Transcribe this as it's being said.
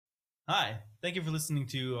Hi, thank you for listening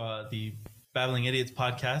to the Babbling Idiots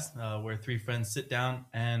podcast, where three friends sit down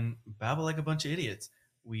and babble like a bunch of idiots.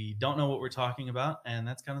 We don't know what we're talking about, and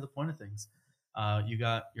that's kind of the point of things. You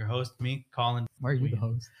got your host, me, Colin. Why are you the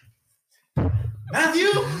host? Matthew!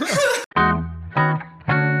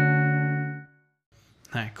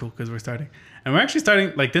 All right, cool, because we're starting. And we're actually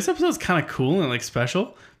starting, like, this episode is kind of cool and, like,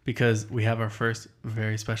 special because we have our first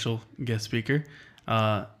very special guest speaker.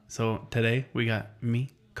 So today we got me,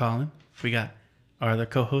 Colin. We got our other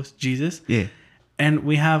co-host, Jesus. Yeah. And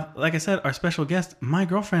we have, like I said, our special guest, my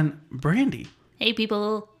girlfriend, Brandy. Hey,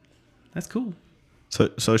 people. That's cool.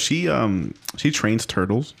 So she trains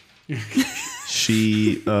turtles.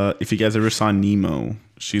 She if you guys ever saw Nemo,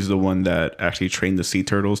 she's the one that actually trained the sea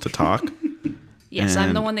turtles to talk. Yes,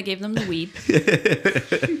 I'm the one that gave them the weed.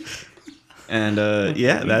 And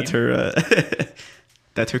that's her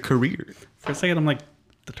that's her career. For a second, I'm like,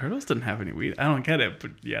 the turtles didn't have any weed. I don't get it,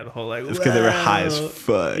 but yeah, the whole like, It's because they were high as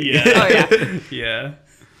fuck. Yeah. Oh, yeah. Yeah.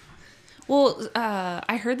 Well,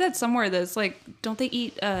 I heard that somewhere that's like, don't they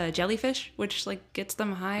eat jellyfish, which like gets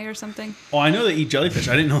them high or something? Oh, I know they eat jellyfish.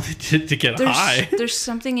 I didn't know they did to get high. There's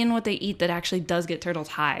something in what they eat that actually does get turtles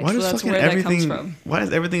high. Why So does that's fucking where that everything? comes from. Why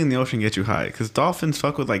does everything in the ocean get you high? Because dolphins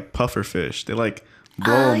fuck with like puffer fish. They like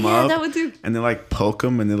blow them up, that would do. and they like poke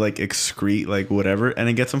them, and they like excrete like whatever, and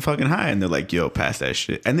it gets them fucking high. And they're like, "Yo, pass that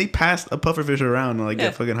shit." And they pass a puffer fish around and like Yeah.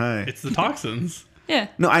 get fucking high. It's the toxins. Yeah.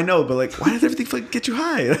 No, I know, but like, why does everything fucking get you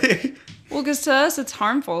high? Well, because to us it's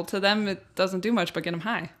harmful. To them it doesn't do much but get them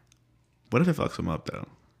high. What if it fucks them up though?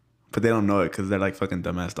 But they don't know it because they're like fucking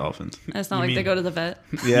dumbass dolphins. And it's not You like they mean- go to the vet.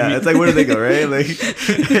 Yeah, it's like where do they go, right? Like,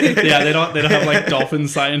 Yeah, they don't have like dolphin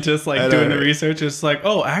scientists like I know, doing the right? research. It's like,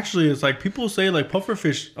 oh, actually, it's like people say like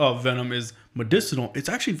pufferfish venom is medicinal. It's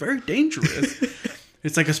actually very dangerous.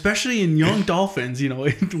 It's like especially in young dolphins, you know,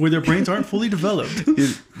 where their brains aren't fully developed.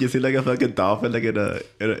 you see like a fucking dolphin like in a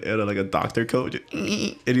like a doctor coat,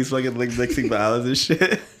 and he's fucking like mixing violence and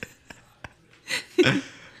shit.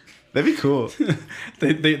 That'd be cool.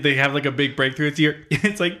 They have like a big breakthrough.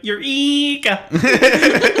 It's like eureka.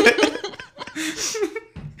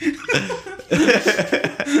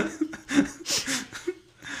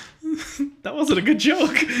 That wasn't a good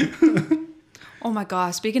joke. Oh my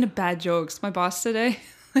gosh, speaking of bad jokes, my boss today,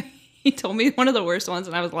 he told me one of the worst ones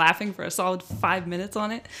and I was laughing for a solid 5 minutes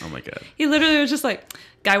on it. Oh my god. He literally was just like,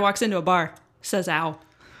 guy walks into a bar, says ow.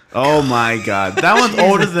 Oh my god. That one's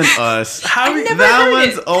older than us. How I've never That heard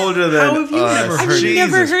one's it. older than How have you us. never heard I've it?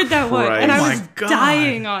 never Jesus heard that one, and Christ. I Oh was my God.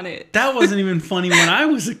 dying on it. That wasn't even funny when I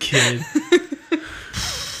was a kid.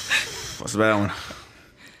 What's a bad one?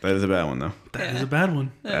 That is a bad one though. That is a bad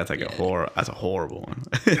one. That's like a horror. That's a horrible one.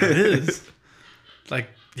 It is. Like,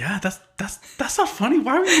 yeah, that's not funny.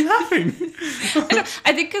 Why were you laughing?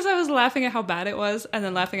 I think because I was laughing at how bad it was, and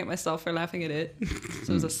then laughing at myself for laughing at it.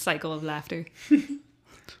 So it was a cycle of laughter.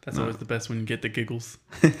 That's always the best when you get the giggles.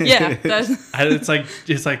 Yeah, that's,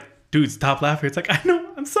 It's like, dude, stop laughing. It's like, I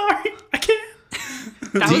know, I'm sorry, I can't.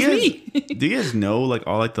 that Do was you guys- me. Do you guys know like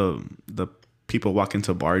all like the people walk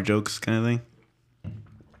into bar jokes kind of thing?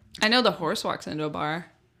 I know the horse walks into a bar.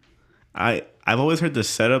 I've always heard the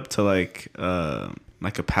setup to like a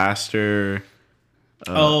pastor,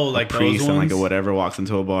 Like a priest, those and like ones? a whatever walks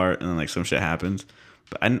into a bar and then like some shit happens.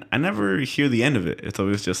 But I never hear the end of it. It's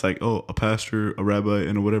always just like, oh, a pastor, a rabbi,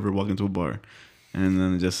 and a whatever walk into a bar, and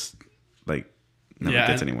then it just like never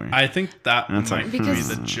gets anywhere. I think that And it's might like, be Because-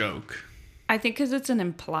 the joke. I think because it's an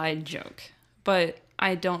implied joke, but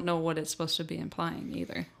I don't know what it's supposed to be implying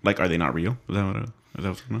either. Like, are they not real? Is that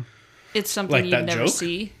what's going on? It's something Like you that never joke?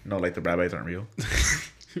 see. No, like the rabbis aren't real.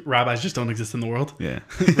 Rabbis just don't exist in the world. Yeah.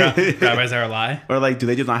 Rabbis are a lie. Or like, do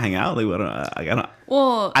they just not hang out? Like, what? I don't.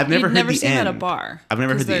 Well, I've never you'd heard never the see them at a end. bar. I've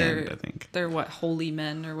never heard 'cause the they're- end, I think. They're what, holy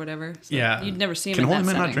men or whatever. So Yeah. You'd never see them Can in holy that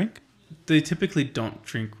men not setting. drink? They typically don't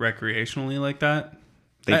drink recreationally like that.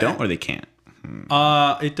 They don't, or they can't.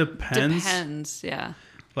 It depends. Depends, yeah.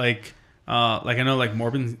 Like I know like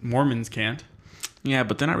Mormons can't. Yeah,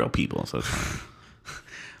 but they're not real people, so it's fine.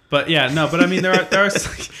 But yeah, no, but I mean there are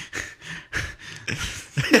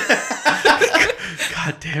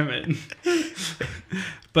God damn it.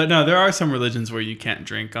 But no, there are some religions where you can't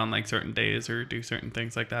drink on like certain days or do certain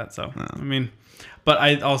things like that. So I mean, but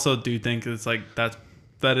I also do think it's like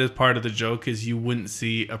that is part of the joke is you wouldn't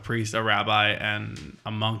see a priest, a rabbi, and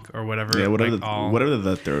a monk or whatever. Yeah, whatever like, whatever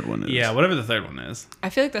the third one is. Yeah, whatever the third one is. I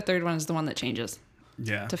feel like the third one is the one that changes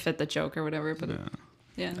Yeah. to fit the joke or whatever. But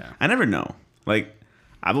yeah. I never know. Like,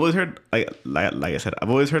 I've always heard like I said, I've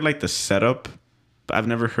always heard like the setup, but I've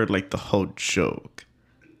never heard like the whole joke.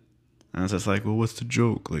 And it's just like, well, what's the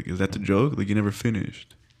joke? Like, is that the joke? Like, you never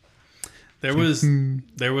finished. There was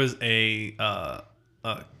a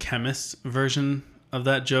chemist version of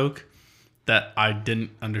that joke that I didn't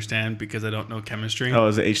understand because I don't know chemistry. Oh,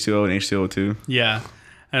 is it H2O and H2O2? Yeah.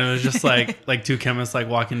 And it was just like two chemists like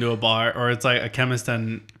walk into a bar, or it's like a chemist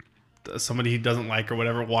and somebody he doesn't like or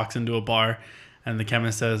whatever walks into a bar, and the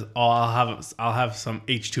chemist says, "Oh, I'll have some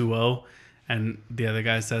H2O," and the other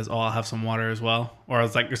guy says, "Oh, I'll have some water as well," or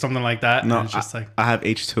it's like or something like that. No, and it's just I have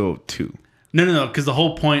H2O2. No, because the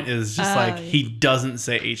whole point is just like he doesn't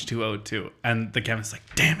say H2O2, and the chemist's like,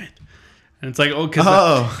 "Damn it!" And it's like, because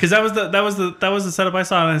that was the setup I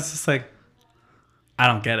saw, and it's just like, I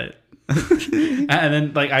don't get it. And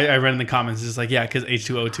then like I read in the comments, it's just like, yeah, because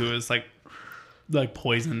H2O2 is like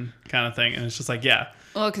poison kind of thing, and it's just like, yeah.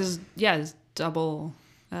 Well, because it's double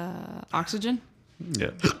oxygen. Yeah.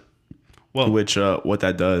 Well, which what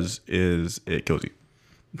that does is it kills you.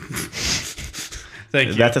 Thank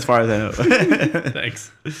you. That's as far as I know.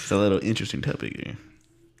 Thanks. It's a little interesting topic here.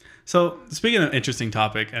 So speaking of interesting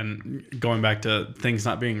topic and going back to things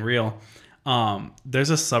not being real, there's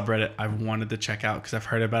a subreddit I've wanted to check out because I've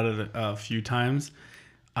heard about it a few times.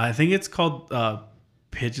 I think it's called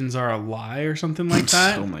Pigeons Are a Lie or something like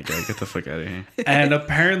that. Oh my God, get the fuck out of here. And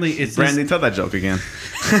apparently it's Brandon, tell that joke again.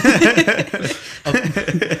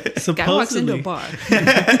 Guy walks into a bar.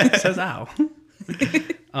 Says ow.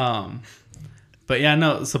 But yeah,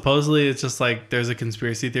 no, supposedly it's just like there's a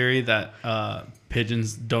conspiracy theory that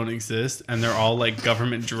pigeons don't exist and they're all like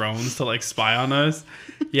government drones to like spy on us.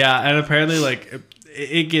 Yeah, and apparently like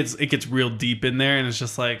it gets real deep in there, and it's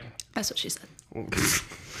just like That's what she said.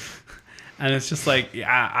 And it's just like,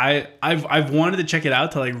 yeah, I've wanted to check it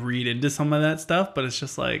out to like read into some of that stuff, but it's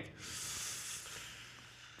just like,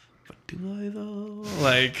 but do I though?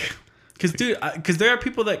 Like, because there are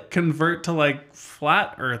people that convert to like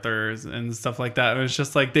flat earthers and stuff like that, and it's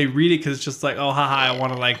just like they read it because it's just like, oh haha, I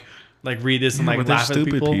want to like read this and like laugh at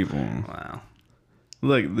people. Wow.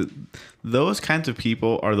 Look, those kinds of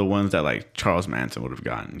people are the ones that like Charles Manson would have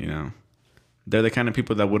gotten. You know, they're the kind of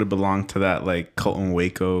people that would have belonged to that like cult in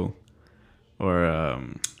Waco. Or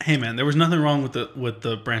hey man, there was nothing wrong with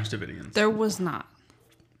the Branch Davidians. There was not.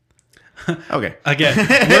 Okay. Again, The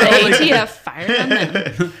ATF fired on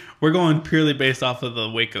them. we're going purely based off of the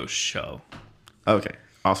Waco show. Okay.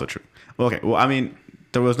 Also true. Well, okay. Well, I mean,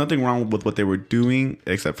 there was nothing wrong with what they were doing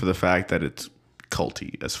except for the fact that it's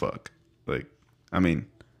culty as fuck. Like, I mean,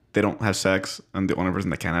 they don't have sex, and the only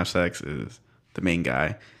person that can have sex is the main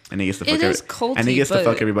guy. And he gets to fuck culty, and he gets to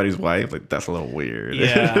fuck everybody's wife. Like, that's a little weird.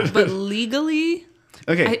 Yeah. But legally,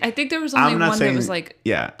 okay. I think there was only one that was like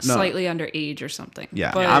slightly underage or something.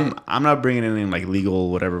 Yeah, but I'm not bringing in any like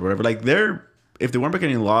legal whatever. Like if they weren't breaking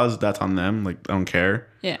any laws, that's on them. Like, I don't care.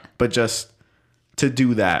 Yeah. But just to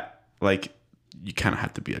do that, like, you kind of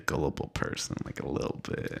have to be a gullible person, like a little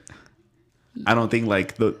bit. I don't think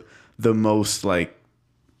like the most like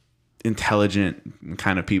intelligent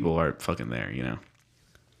kind of people are fucking there, you know.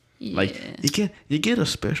 Yeah. Like you get a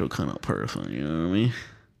special kind of person, you know what I mean?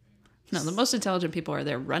 No, the most intelligent people are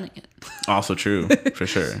there running it. Also true, for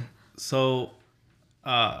sure. So,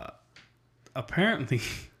 apparently,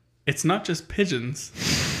 it's not just pigeons.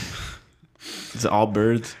 Is it all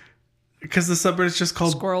birds? Because the subreddit is just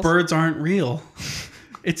called Squirrels. Birds Aren't Real.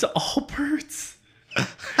 It's all birds.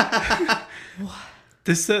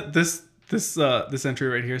 This entry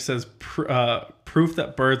right here says proof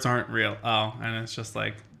that birds aren't real. Oh, and it's just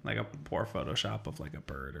like a poor Photoshop of like a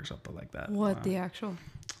bird or something like that. What the actual?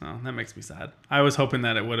 Oh, that makes me sad. I was hoping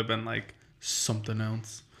that it would have been like something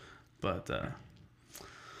else, but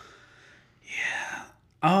yeah.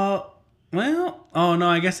 Well, oh no,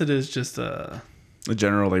 I guess it is just the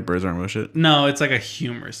general like birds aren't real shit. No, it's like a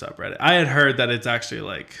humor subreddit. I had heard that it's actually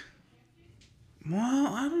like,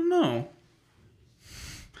 well, I don't know.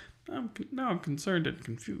 Now I'm concerned and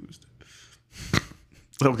confused.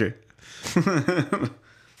 Okay.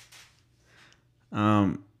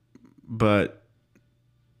 But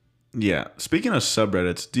yeah, speaking of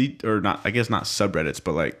subreddits, or not, I guess not subreddits,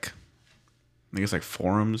 but like, I guess like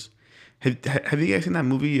forums. Have you guys seen that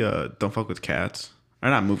movie, Don't Fuck with Cats? Or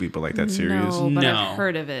not movie, but like that series? No, but No. I've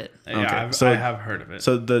heard of it. Yeah, Okay, I have heard of it.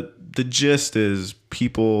 So the gist is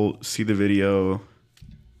people see the video,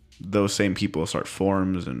 those same people start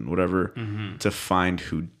forums and whatever to find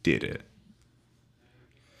who did it.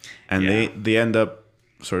 And they end up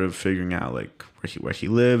sort of figuring out like where he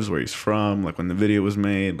lives, where he's from, like when the video was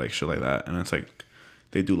made, like shit like that. And it's like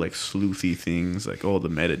they do like sleuthy things, like the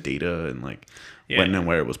metadata and like when and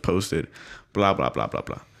where it was posted, blah blah blah blah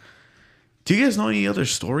blah. Do you guys know any other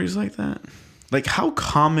stories like that? Like, how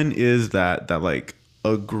common is that like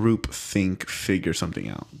a group think figure something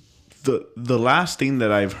out? The last thing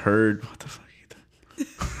that I've heard,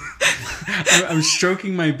 I'm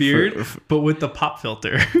stroking my beard, but with the pop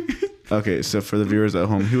filter. Okay, so for the viewers at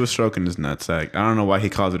home, he was stroking his nutsack. I don't know why he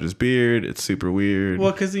calls it his beard. It's super weird.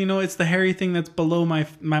 Well, because it's the hairy thing that's below my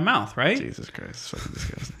mouth, right? Jesus Christ, it's fucking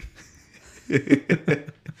disgusting.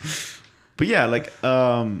 But yeah, like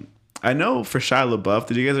I know for Shia LaBeouf,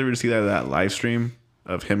 did you guys ever see that live stream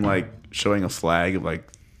of him like showing a flag of like,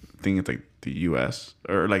 I think it's like the U.S.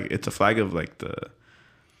 or like it's a flag of like the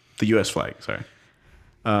U.S. flag, sorry.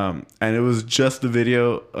 And it was just the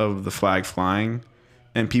video of the flag flying,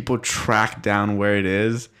 and people track down where it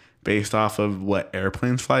is based off of what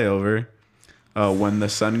airplanes fly over, when the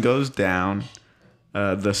sun goes down,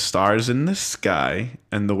 the stars in the sky,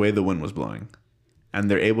 and the way the wind was blowing. And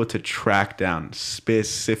they're able to track down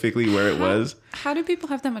specifically where it was. How do people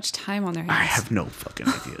have that much time on their hands? I have no fucking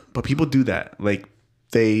idea. But people do that. Like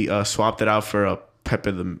they swapped it out for a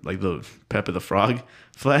Pepe the Frog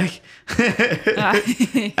flag. And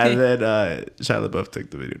then Shia LaBeouf took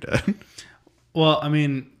the video down. Well, I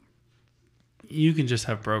mean, you can just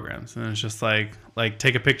have programs, and it's just like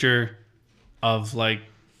take a picture of like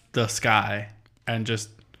the sky and just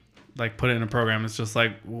like put it in a program. It's just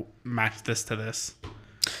like match this to this.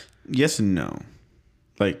 Yes and no.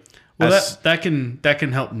 Like, well, that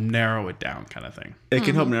can help narrow it down, kind of thing. It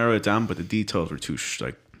can help narrow it down, but the details were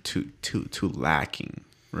too lacking,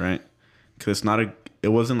 right? Because it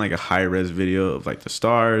wasn't like a high res video of like the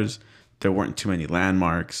stars. There weren't too many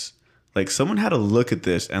landmarks. Like someone had to look at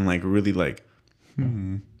this and like really like,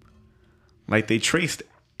 like they traced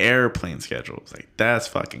airplane schedules. Like that's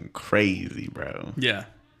fucking crazy, bro. Yeah.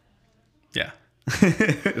 Yeah.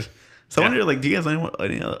 So I wonder, like, do you guys know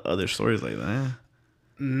any other stories like that?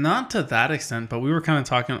 Not to that extent, but we were kind of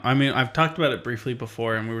talking. I mean, I've talked about it briefly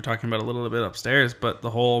before, and we were talking about it a little bit upstairs, but the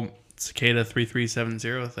whole Cicada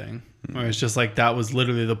 3370 thing, where it's just like that was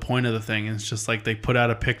literally the point of the thing. It's just like they put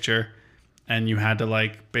out a picture, and you had to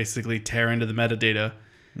like basically tear into the metadata,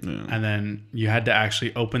 and then you had to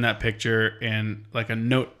actually open that picture in like a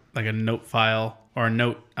note file or a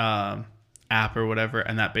note app or whatever,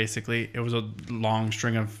 and that basically it was a long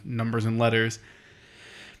string of numbers and letters,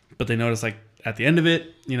 but they noticed like at the end of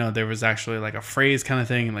it, there was actually like a phrase kind of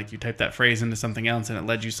thing, and like you type that phrase into something else and it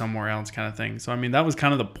led you somewhere else kind of thing. So I mean, that was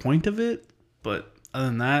kind of the point of it, but other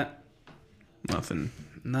than that,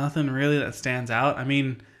 nothing really that stands out. I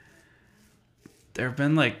mean, there have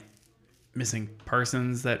been like missing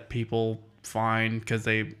persons that people find because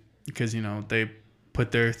they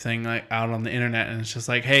put their thing like out on the internet, and it's just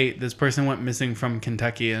like, hey, this person went missing from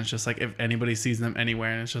Kentucky, and it's just like if anybody sees them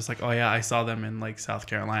anywhere, and it's just like, oh yeah, I saw them in like South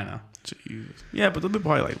Carolina. Jeez. Yeah, but then they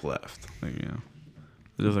probably like left, like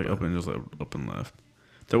they're just like up and left.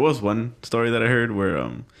 There was one story that I heard where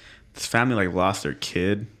this family like lost their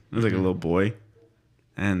kid. It was like a little boy,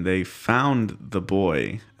 and they found the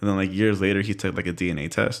boy, and then like years later he took like a DNA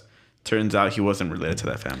test. Turns out he wasn't related to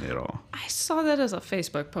that family at all. I saw that as a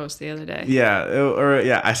Facebook post the other day.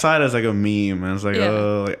 Yeah, I saw it as like a meme. I was like,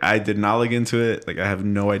 oh, like, I did not look into it. Like, I have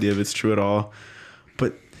no idea if it's true at all.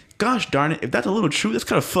 But gosh darn it, if that's a little true, that's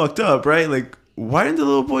kind of fucked up, right? Like, why didn't the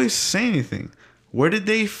little boy say anything? Where did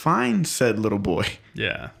they find said little boy?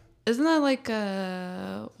 Yeah. Isn't that like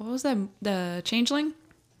what was that? The Changeling?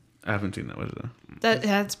 I haven't seen that. What is that?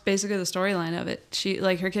 That's basically the storyline of it. She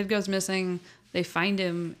like her kid goes missing. They find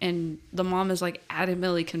him, and the mom is like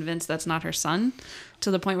adamantly convinced that's not her son, to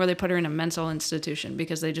the point where they put her in a mental institution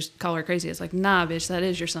because they just call her crazy. It's like, nah, bitch, that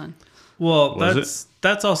is your son. Well,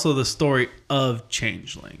 that's also the story of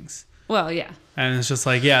changelings. Well, yeah. And it's just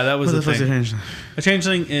like, yeah, that was the thing. A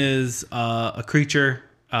changeling is a creature,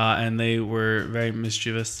 and they were very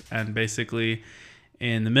mischievous. And basically,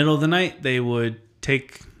 in the middle of the night, they would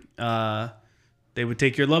take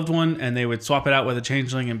your loved one and they would swap it out with a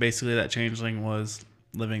changeling, and basically that changeling was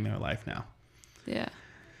living their life now. Yeah.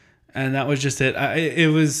 And that was just it. It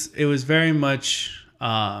was very much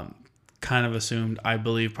kind of assumed, I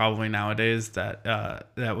believe, probably nowadays, that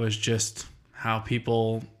that was just how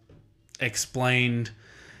people explained,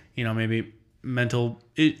 maybe mental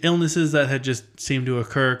illnesses that had just seemed to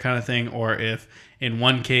occur kind of thing. Or if in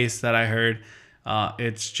one case that I heard,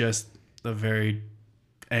 it's just a very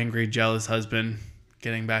angry, jealous husband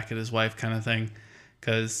getting back at his wife kind of thing.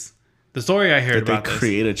 Because the story I heard about this... Did they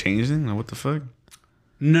create a changeling? Like, what the fuck?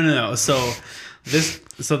 No. So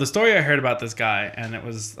the story I heard about this guy, and it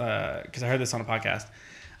was... Because I heard this on a podcast.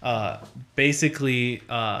 Basically,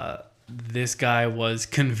 this guy was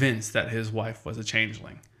convinced that his wife was a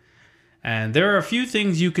changeling. And there are a few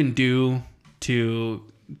things you can do to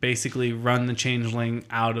basically run the changeling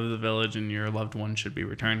out of the village, and your loved one should be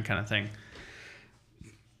returned kind of thing.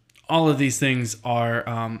 all of these things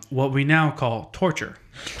are what we now call torture.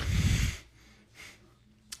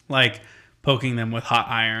 Like poking them with hot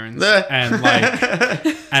irons and like,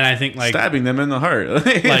 and I think like stabbing them in the heart,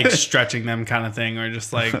 like stretching them kind of thing, or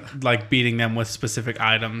just like beating them with specific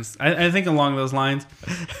items. I think along those lines.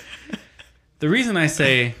 The reason I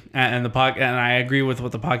say, and I agree with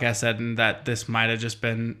what the podcast said, and that this might have just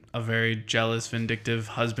been a very jealous, vindictive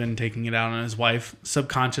husband taking it out on his wife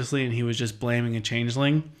subconsciously, and he was just blaming a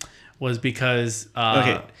changeling, was because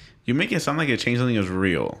okay, you make it sound like a changeling is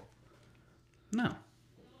real. No.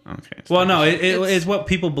 Okay. Well, no, it's what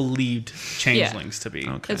people believed changelings to be.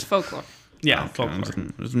 Okay. It's folklore. Yeah, okay, folklore.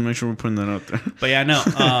 Just make sure we're putting that out there. But yeah, no.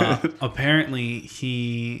 Apparently,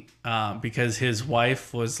 he because his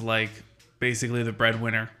wife was like basically the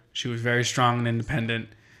breadwinner. She was very strong and independent.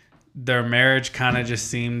 Their marriage kind of just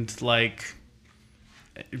seemed like,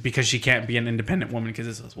 because she can't be an independent woman because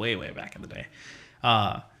this was way back in the day.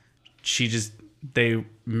 They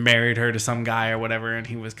married her to some guy or whatever, and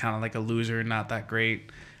he was kind of like a loser, not that great.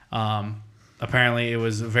 Apparently, it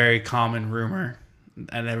was a very common rumor,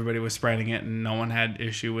 and everybody was spreading it, and no one had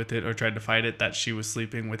issue with it or tried to fight it, that she was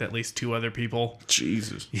sleeping with at least 2 other people.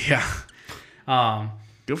 Jesus. Yeah.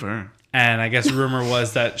 Good for her. And I guess rumor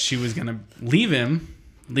was that she was going to leave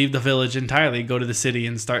the village entirely, go to the city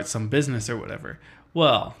and start some business or whatever.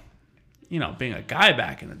 Well, you know, being a guy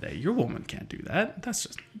back in the day, your woman can't do that. That's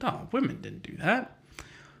just, no, women didn't do that.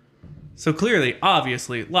 So clearly,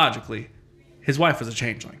 obviously, logically, his wife was a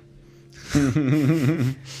changeling.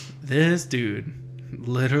 This dude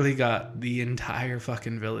literally got the entire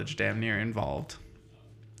fucking village damn near involved.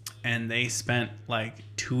 And they spent like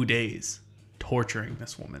 2 days torturing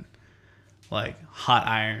this woman. Like hot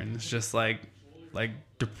irons, just like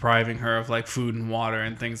depriving her of like food and water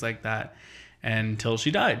and things like that until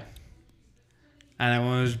she died. And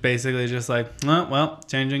everyone was basically just like, oh, well,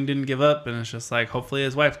 Changeling didn't give up, and it's just like, hopefully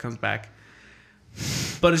his wife comes back.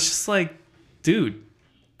 But it's just like, dude.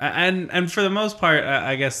 And for the most part,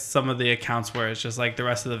 I guess some of the accounts where it's just like the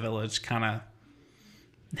rest of the village kind of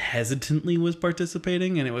hesitantly was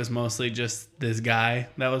participating, and it was mostly just this guy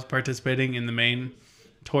that was participating in the main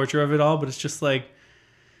torture of it all. But it's just like,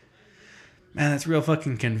 man, it's real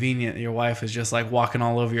fucking convenient. Your wife is just like walking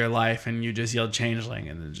all over your life, and you just yelled changeling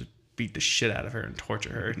and then just beat the shit out of her and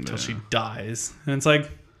torture her until she dies. And it's like,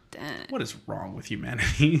 Dang. what is wrong with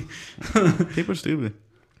humanity? People are stupid.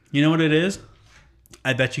 You know what it is?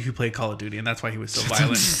 I bet you could play Call of Duty, and that's why he was so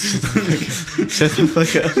violent. Shut the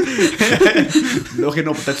fuck up. Okay,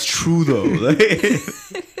 no, but that's true though.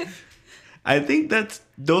 I think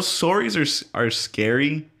those stories are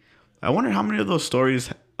scary. I wonder how many of those stories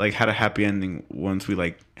like had a happy ending once we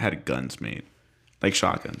like had guns made, like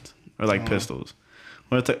shotguns or like pistols.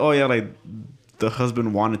 Where it's like, oh yeah, like the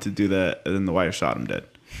husband wanted to do that, and then the wife shot him dead.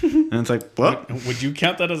 And it's like, what? Would you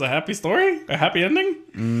count that as a happy story? A happy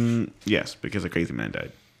ending? Yes, because a crazy man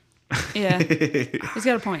died. Yeah. He's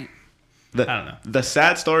got a point. I don't know. The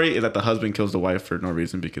sad story is that the husband kills the wife for no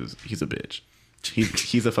reason because he's a bitch.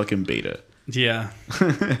 He's a fucking beta. Yeah.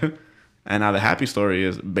 And now the happy story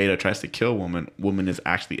is beta tries to kill woman. Woman is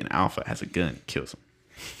actually an alpha, has a gun, kills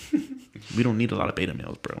him. We don't need a lot of beta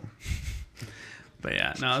males, bro. But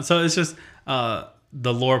yeah, no. So it's just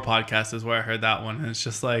the lore podcast is where I heard that one, and it's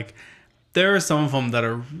just like there are some of them that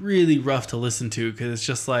are really rough to listen to because it's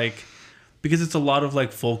just like, because it's a lot of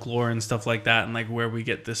like folklore and stuff like that, and like where we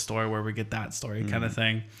get this story, where we get that story, kind of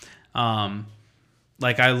thing.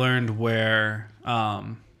 Like I learned where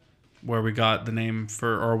we got the name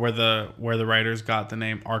for, or where the writers got the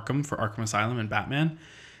name Arkham for Arkham Asylum and Batman.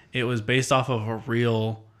 It was based off of a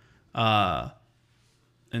real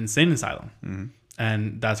insane asylum. Mm-hmm.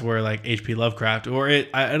 And that's where like H.P. Lovecraft, or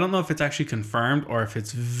I don't know if it's actually confirmed or if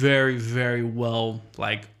it's very, very well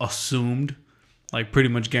like assumed, like pretty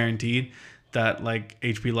much guaranteed that like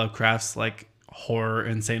H.P. Lovecraft's like horror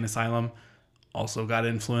insane asylum also got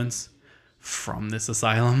influence from this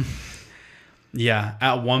asylum. Yeah,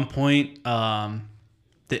 at one point, the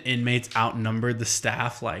inmates outnumbered the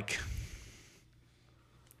staff like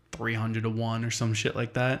 300-1 or some shit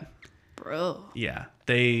like that. Bro. Yeah,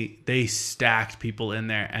 they stacked people in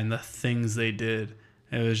there, and the things they did,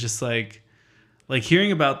 it was just like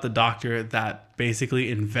hearing about the doctor that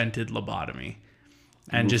basically invented lobotomy,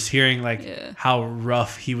 and just hearing like how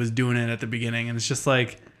rough he was doing it at the beginning, and it's just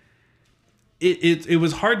like it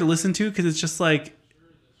was hard to listen to because it's just like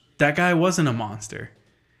that guy wasn't a monster,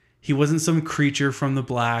 he wasn't some creature from the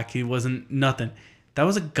black, he wasn't nothing. That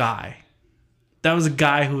was a guy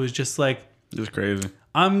who was just like, just crazy.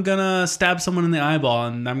 I'm gonna stab someone in the eyeball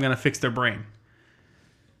and I'm gonna fix their brain.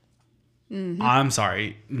 Mm-hmm. I'm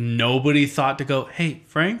sorry. Nobody thought to go, hey,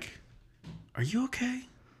 Frank, are you okay?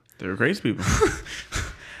 They were crazy people.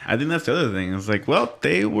 I think that's the other thing. It's like, well,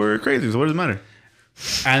 they were crazy, so what does it matter?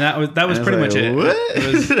 And that was pretty much it. What?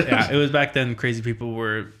 It was back then. Crazy people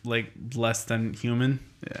were like less than human.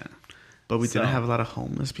 Yeah. But we didn't have a lot of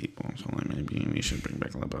homeless people, so like maybe we should bring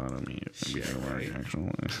back lobotomy.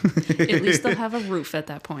 At least they'll have a roof at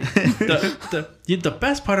that point. The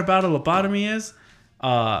best part about a lobotomy is,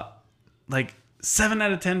 like 7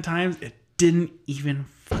 out of 10 times it didn't even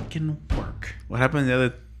fucking work. What happened the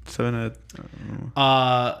other 7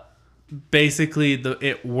 out? Basically,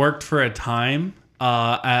 it worked for a time,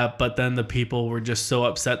 but then the people were just so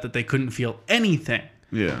upset that they couldn't feel anything.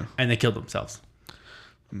 Yeah. And they killed themselves.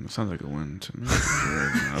 Sounds like a win to me.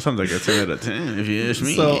 Sounds like a 10 out of 10 if you ask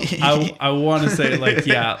me. So I want to say like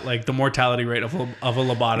the mortality rate of a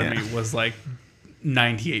lobotomy was like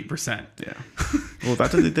 98%. Yeah. Well,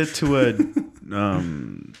 that's what they did to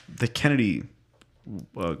the Kennedy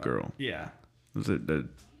girl. Yeah. Was it the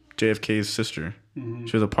JFK's sister? Mm-hmm.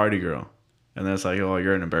 She was a party girl, and then it's like, oh,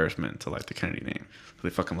 you're an embarrassment to like the Kennedy name. So they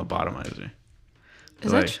fucking lobotomized her.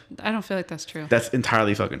 Is that? I don't feel like that's true. That's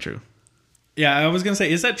entirely fucking true. Yeah, I was gonna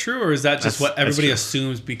say, is that true, or is that just what everybody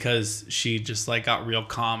assumes because she just like got real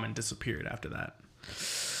calm and disappeared after that?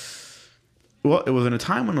 Well, it was in a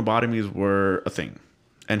time when lobotomies were a thing,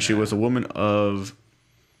 and she was a woman of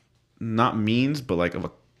not means, but like of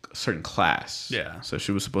a certain class. Yeah. So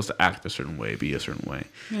she was supposed to act a certain way, be a certain way,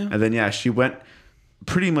 yeah. And then she went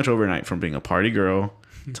pretty much overnight from being a party girl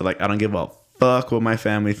to like I don't give a fuck what my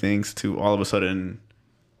family thinks to all of a sudden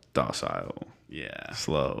docile,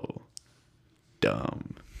 slow,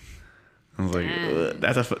 dumb. I was like,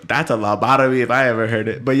 that's a lobotomy if I ever heard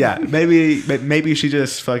it. But yeah, maybe she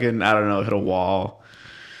just fucking, I don't know, hit a wall.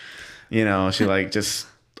 You know, she like just,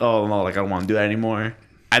 oh no, like I don't want to do that anymore.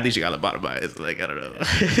 I think she got lobotomized. Like I don't know.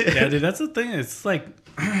 Yeah, dude, that's the thing. It's like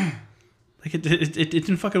it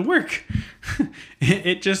didn't fucking work.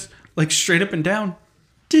 It just like straight up and down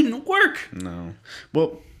didn't work. No,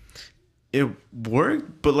 well, it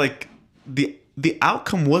worked, but like the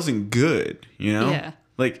outcome wasn't good. You know,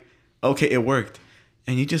 like. Okay, it worked,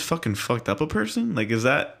 and you just fucking fucked up a person. Like, is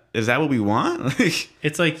that what we want? Like,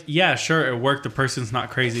 it's like, yeah, sure, it worked. The person's not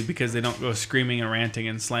crazy because they don't go screaming and ranting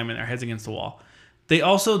and slamming their heads against the wall. They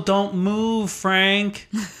also don't move, Frank.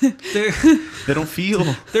 They don't feel.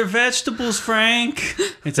 They're vegetables, Frank.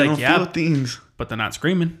 It's they like, don't feel things, but they're not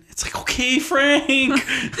screaming. It's like, okay, Frank,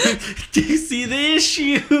 do you see the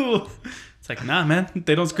issue? It's like, nah, man,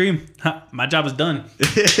 they don't scream. My job is done.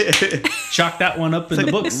 Chalk that one up in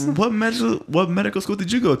the books. What medical school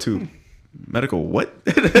did you go to? Medical what?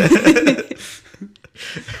 Dude,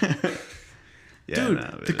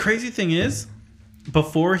 the crazy thing is,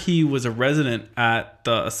 before he was a resident at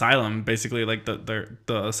the asylum, basically like the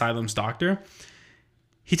asylum's doctor,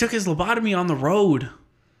 he took his lobotomy on the road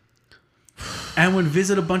and would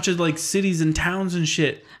visit a bunch of like cities and towns and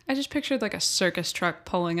shit. I just pictured like a circus truck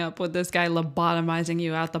pulling up with this guy lobotomizing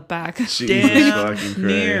you out the back. Damn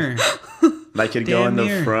near. Like you'd go in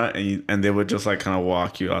the front and they would just like kind of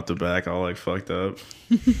walk you out the back all like fucked up.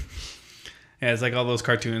 Yeah, it's like all those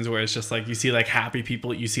cartoons where it's just like you see like happy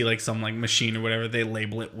people, you see like some like machine or whatever, they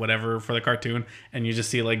label it whatever for the cartoon, and you just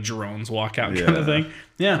see like drones walk out kind of thing.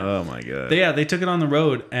 Yeah. Oh my god. They took it on the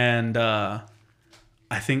road, and I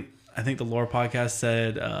think the Lore podcast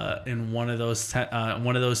said in one of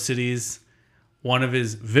those cities, one of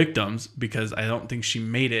his victims, because I don't think she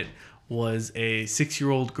made it, was a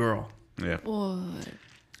 6-year-old girl. Yeah. What?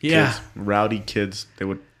 Yeah. Kids, rowdy kids. They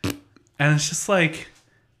would. And it's just like,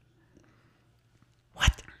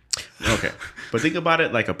 what? Okay, but think about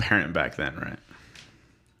it like a parent back then, right?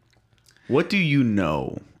 What do you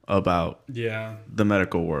know about the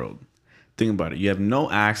medical world? Think about it. You have no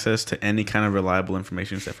access to any kind of reliable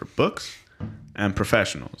information except for books and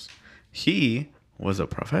professionals. He was a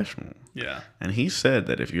professional. Yeah. And he said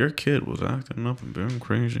that if your kid was acting up and being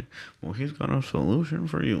crazy, well, he's got a solution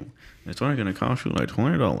for you. It's only going to cost you like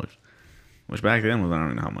 $20, which back then was I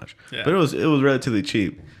don't know how much. Yeah. But it was relatively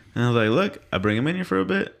cheap. And I was like, look, I bring him in here for a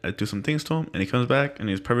bit. I do some things to him, and he comes back, and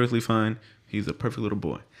he's perfectly fine. He's a perfect little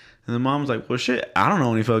boy. And the mom's like, well, shit, I don't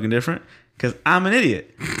know any fucking different. Because I'm an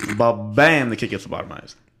idiot. But bam, the kid gets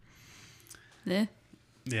lobotomized. Yeah.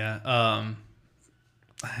 Yeah. I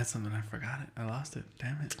had something. I forgot it. I lost it.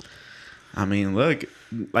 Damn it. I mean, look.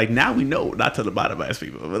 Like, now we know not to lobotomize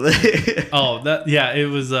people. Oh, that. Yeah, it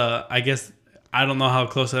was, I guess, I don't know how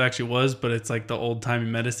close it actually was, but it's like the old timey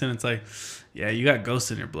medicine. It's like, yeah, you got ghosts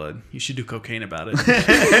in your blood. You should do cocaine about it.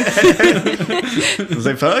 It's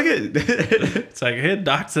like, fuck it. It's like, hey,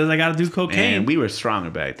 doc says I got to do cocaine. Man, we were stronger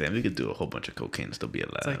back then. We could do a whole bunch of cocaine and still be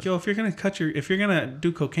alive. It's like, yo, if you're gonna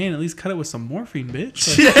do cocaine, at least cut it with some morphine,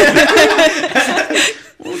 bitch.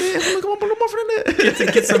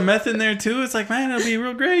 Like, get some meth in there too. It's like, man, it'll be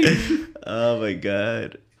real great. Oh my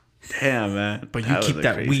god, damn man! But you keep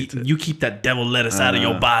that weed, you keep that devil lettuce out of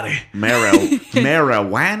your body.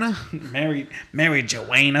 Marijuana, Mary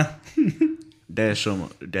Joanna. Dash some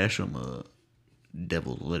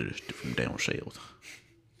devil lettuce from down south.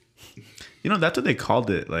 You know, that's what they called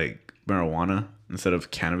it, like marijuana instead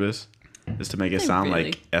of cannabis, just to make it sound really?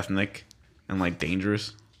 like ethnic and like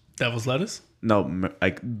dangerous. Devil's lettuce. No,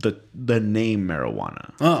 like the name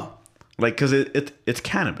marijuana, Oh, like because it's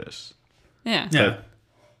cannabis. Yeah. yeah.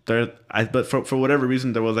 But for whatever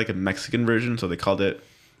reason there was like a Mexican version, so they called it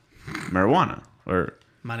marijuana or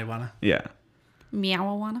Marijuana. yeah.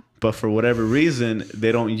 Meowawana. But for whatever reason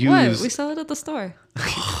they don't use. What? We sell it at the store.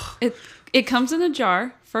 It comes in a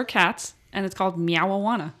jar for cats, and it's called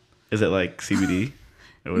Meowawana. Is it like CBD?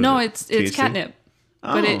 Or what No, is it? it's THC? catnip,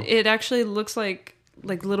 Oh. but it actually looks like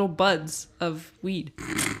little buds of weed.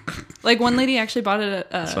 Like one lady actually bought it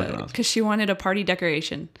fucking awesome. because she wanted a party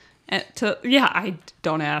decoration. And I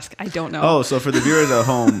don't ask. I don't know. Oh, so for the viewers at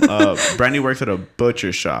home, Brandy works at a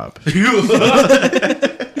butcher shop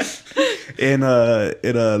in a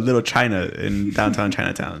little China in downtown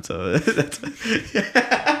Chinatown. So that's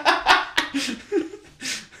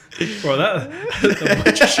Bro, the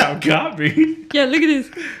butcher shop got me. Yeah, look at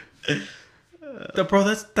this. Bro,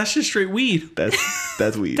 that's just straight weed.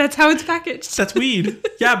 that's weed. That's how it's packaged. That's weed.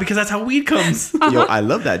 Yeah, because that's how weed comes. Yo, I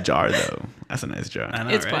love that jar though. That's a nice jar. I know,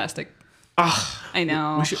 It's right? plastic. Ah, I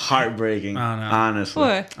know. heartbreaking. Oh, no. Honestly.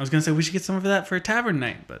 What? I was gonna say we should get some of that for a tavern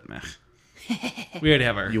night, but meh. We already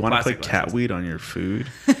have our. You want to plastic put cat glasses. weed on your food?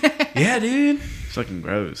 Yeah, dude. It's fucking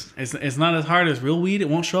gross. It's not as hard as real weed. It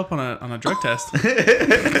won't show up on a drug test.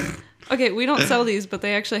 Okay, we don't sell these, but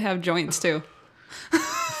they actually have joints too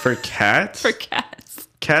For cats? for cats.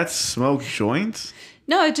 Cats smoke joints?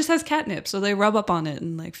 No, it just has catnip, so they rub up on it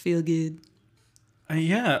and like feel good.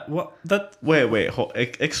 Yeah. Well, that. Wait.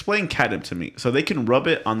 Explain catnip to me. So they can rub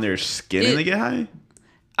it on their skin and they get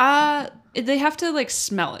high? They have to like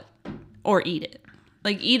smell it or eat it.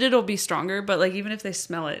 Like eat it'll be stronger, but like even if they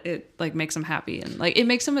smell it, it like makes them happy and like it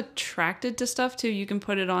makes them attracted to stuff too. You can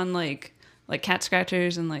put it on like cat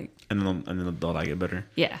scratchers and like And then they'll like it better.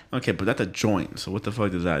 yeah. Okay, but that's a joint. So what the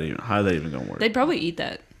fuck does that even? How is that even gonna work? They'd probably eat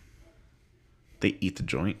that. They eat the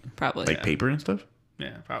joint, Probably. like paper and stuff. Yeah,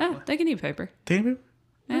 Yeah, probably. they can eat paper. Paper?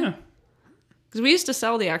 Yeah. Because we used to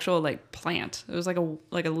sell the actual like plant. It was like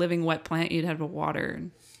a living wet plant. You'd have to water and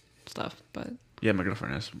stuff. But Yeah, my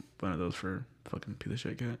girlfriend has one of those for fucking piece of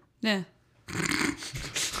shit cat. yeah,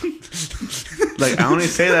 Like I only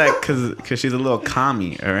say that because she's a little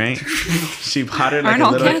commie. All right, she bought her like Aren't a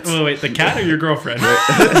all little. cats? Wait, the cat or your girlfriend?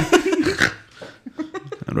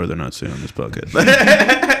 I'd rather not say on this podcast.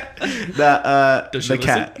 Does she the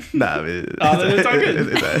cat. Nah, then it's all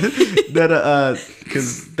good.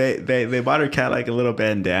 Because they bought her cat like a little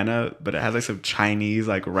bandana, but it has like some Chinese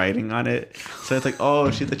like writing on it. So it's like, oh,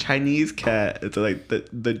 she's a Chinese cat. It's like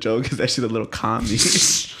the joke is that she's a little commie.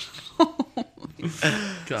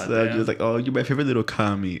 God So I'm damn. just like, oh, you're my favorite little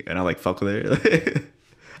commie, and I like fuck with her.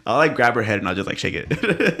 I'll like grab her head and I'll just like shake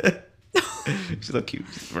it. She's so cute.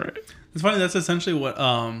 Right. It's funny. That's essentially what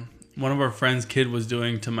one of our friends' kid was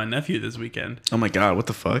doing to my nephew this weekend. Oh my god, what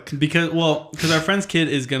the fuck? Because our friend's kid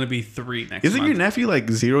is gonna be 3 next Isn't month. your nephew like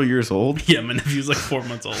 0 years old? Yeah, my nephew's like 4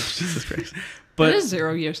 months old. Jesus Christ. But it is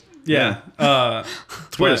 0 years. yeah,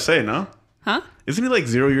 It's weird But- to say, no? Huh? Isn't he like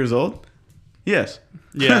 0 years old? Yes.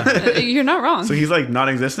 yeah, You're not wrong. So he's like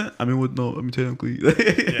non-existent. I mean, what? No, I mean technically.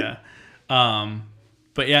 yeah.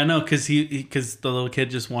 But yeah, no, because because the little kid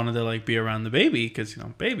just wanted to like be around the baby, because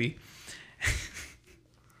baby,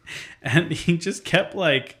 and he just kept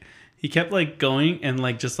like going and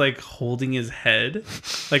like just like holding his head,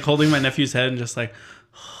 like holding my nephew's head and just like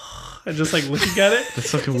and just like looking at it.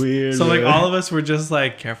 That's fucking weird. So like man. all of us were just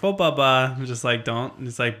like, careful, Bubba. I'm just like, don't.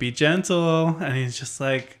 It's like, be gentle. And he's just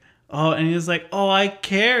like, oh, and he's like, oh, I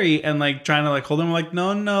carry, and like trying to like hold him. I'm like,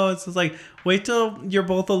 no. It's just like, wait till you're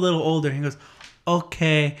both a little older. And he goes,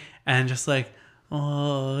 okay, and just like,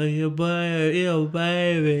 oh, you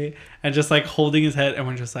baby, and just like holding his head, and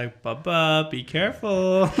we're just like, Bubba, be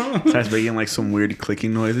careful. starts making like some weird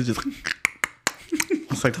clicking noises. Just.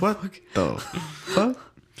 It's like what the fuck?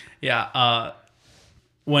 Yeah.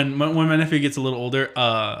 When my nephew gets a little older,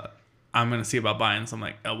 I'm going to see about buying some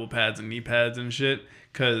like elbow pads and knee pads and shit.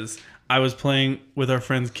 Because I was playing with our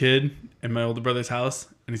friend's kid in my older brother's house,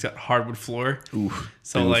 and he's got hardwood floor. Oof.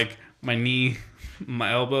 So like my knee,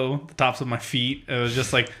 my elbow, the tops of my feet, it was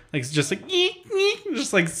just like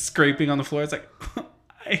just like scraping on the floor. It's like,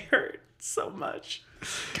 I hurt so much.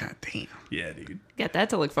 God damn. Yeah, dude. Get that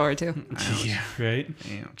to look forward to. Yeah, right.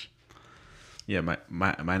 Ouch. Yeah,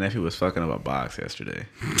 my nephew was fucking up a box yesterday.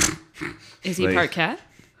 Is he Like- part cat?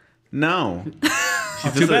 No.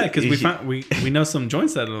 Not too bad because we know some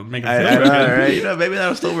joints that'll make him I feel know, good. right? You know, maybe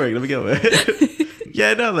that'll still work. Let me go.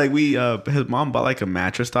 Yeah, no, like we, his mom bought like a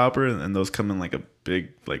mattress topper, and those come in like a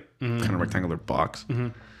big, like kind of rectangular box.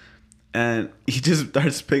 And he just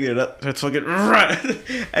starts picking it up, starts fucking,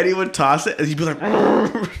 and he would toss it, and he'd be like,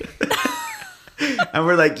 and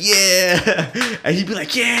we're like, yeah, and he'd be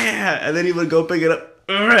like, yeah, and then he would go pick it up,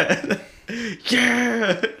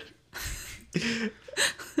 yeah.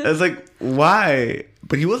 I was like, why?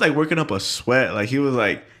 But he was like working up a sweat, like he was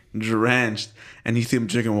like drenched, and you see him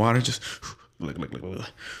drinking water, just like,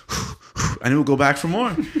 and he would go back for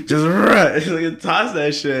more, just like toss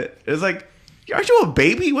that shit. It's like, aren't you a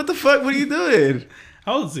baby? What the fuck? What are you doing?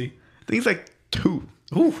 How old is he? I think he's like 2.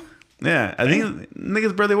 Ooh. Yeah, I think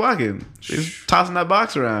niggas barely walking. He's tossing that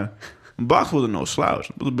box around. The box wasn't no slouch.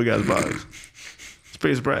 It was a big ass box. It's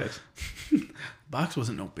pretty surprised. Box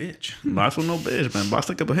wasn't no bitch. Box was no bitch, man. Box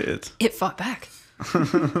took up a hit. It fought back.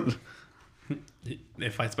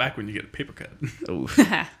 It fights back when you get a paper cut. Oof.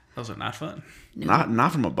 Those are not fun,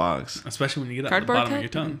 Not from a box. especially when you get out the Cardboard bottom of cut? your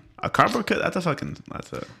tongue. A cardboard cut. That's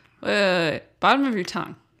a. Wait. Bottom of your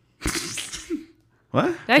tongue. What?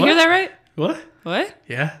 Did I hear that right? What? What?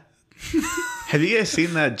 Yeah. Have you guys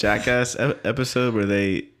seen that Jackass episode where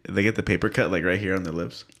they get the paper cut like right here on their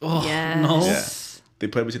lips? Oh Yes. no. Yeah. They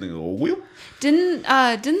put it between the wheel. Didn't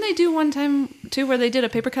they do one time too where they did a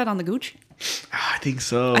paper cut on the gooch? I think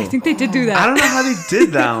so. I think they did do that. I don't know how they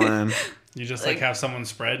did that one. You just like have someone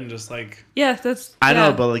spread and just like Yeah, that's. I know,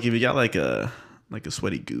 yeah. but like if you got like a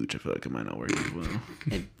sweaty gooch, I feel like it might not work as well.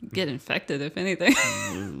 It'd get infected if anything.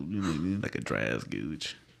 You need like a dry ass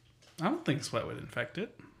gooch. I don't think sweat would infect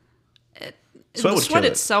it. Sweat The would sweat kill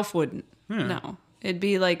it. itself wouldn't. Yeah. No, it'd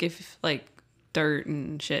be like if like dirt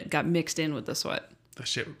and shit got mixed in with the sweat. The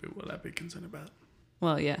shit would be what I'd be concerned about.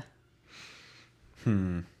 Well, yeah.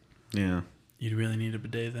 Yeah. You'd really need a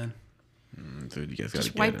bidet then. Dude, you guys gotta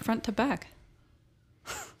Just get wipe it. front to back.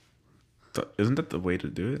 Isn't that the way to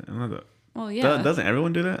do it? I don't know. Well, yeah. Doesn't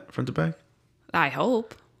everyone do that front to back? I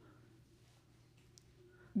hope.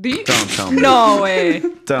 Do you? Don't tell me. No way.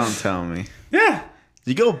 Don't tell me. Yeah.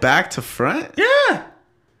 You go back to front? Yeah.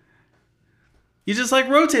 You just like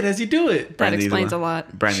rotate as you do it. That Brandy's explains a line.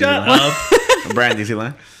 lot. Brandy's Shut line. up. Brandy's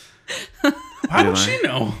line. How would lying? she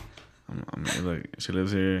know? Look, she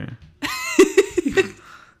lives here.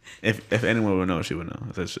 If anyone would know, she would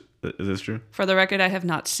know. Is this true? For the record, I have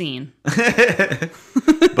not seen.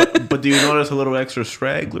 But do you notice a little extra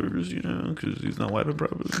stragglers? You know, because he's not wiping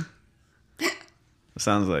properly. It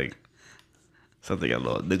sounds like got a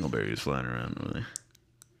little dingleberries flying around. Really.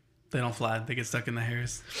 They don't fly. They get stuck in the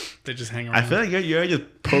hairs. They just hang around. I feel like you're just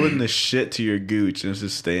pulling the shit to your gooch and it's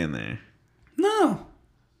just staying there. No.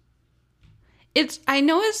 I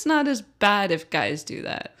know it's not as bad if guys do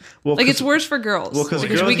that. Well, Like, 'cause- it's worse for girls. well, 'cause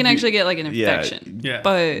because girls we can do- actually get, like, an yeah, infection. yeah.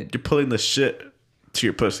 But, You're pulling the shit to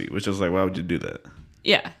your pussy, which is like, why would you do that?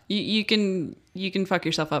 yeah, you can fuck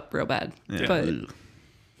yourself up real bad. Yeah. But, Ugh.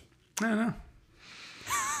 I don't know.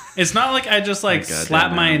 It's not like I just like Goddamn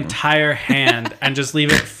slap my animal. entire hand and just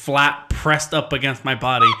leave it flat pressed up against my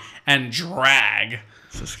body and drag.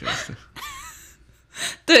 It's disgusting.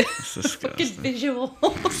 the It's fucking disgusting. visual.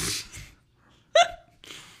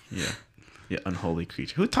 Yeah. Yeah, unholy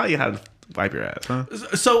creature. Who taught you how to wipe your ass, huh?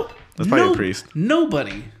 So That's probably a priest.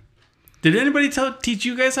 Nobody. Did anybody teach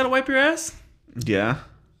you guys how to wipe your ass? Yeah.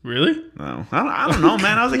 Really? No. I don't know,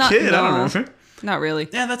 man. I was a Not- kid. I no. don't remember. Not really.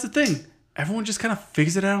 Yeah, that's the thing. Everyone just kind of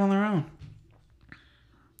figures it out on their own.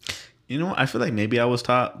 You know, I feel like maybe I was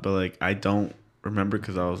taught, but like I don't remember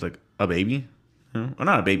because I was like a baby. You know? Well,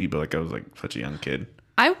 not a baby, but like I was like such a young kid.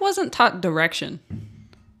 I wasn't taught direction.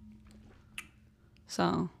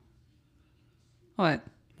 So. What?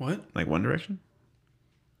 What? Like One Direction.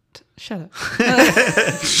 Shut up.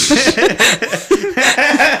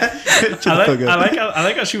 I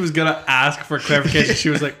like how she was gonna ask for clarification. She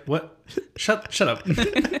was like, "What? Shut up."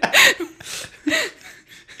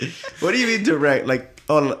 What do you mean direct? Like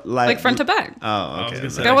Like front to back. Oh, I was okay. gonna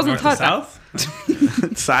say, I wasn't north to taught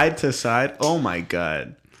south. Side to side. Oh my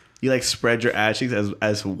god. You like spread your ass cheeks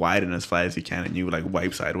as wide and as flat as you can, and you like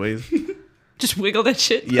wipe sideways. Just wiggle that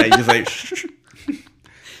shit. Yeah, you just like.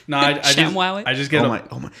 No, I ShamWow it? I just get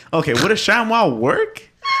Oh my. Okay, would a ShamWow work?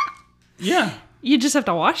 Yeah. You just have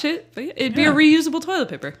to wash it. But it'd be a reusable toilet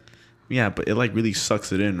paper. Yeah, but it like really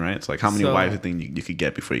sucks it in, right? It's like how many So- wipes you think you could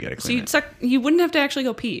get before you gotta So clean it? you wouldn't have to actually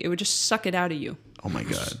go pee. It would just suck it out of you. Oh my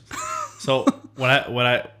god. So what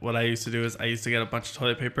I used to do is I used to get a bunch of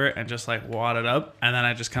toilet paper and just like wad it up, and then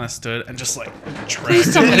I just kind of stood and just like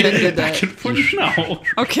Please tell me you did back that. and forth. No,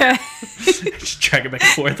 Okay. just drag it back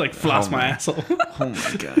and forth like floss Oh my my- asshole. Oh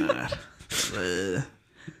my god. Ugh.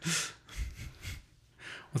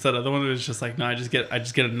 What's that other one? It was just like no, I just get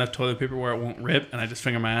enough toilet paper where it won't rip, and I just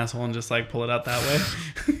finger my asshole and just like pull it out that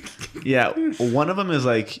way. Yeah, one of them is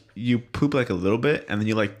like you poop like a little bit and then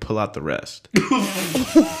you like pull out the rest.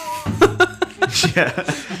 Yeah.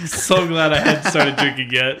 So glad I hadn't started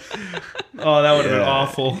drinking yet. Oh, that would have been Yeah.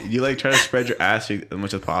 awful. You like try to spread your ass cheek as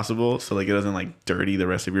much as possible so like it doesn't like dirty the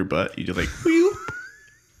rest of your butt. You just like whoop,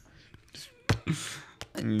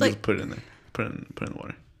 and you Like- just put it in there. Put it in the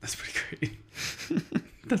water. That's pretty great.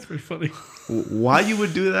 That's pretty funny. Why you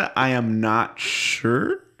would do that, I am not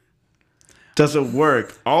sure. Does it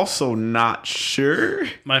work? Also not sure.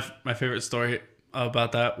 My favorite story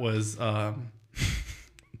about that was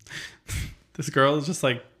this girl just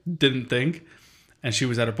like didn't think, and she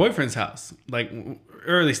was at her boyfriend's house, like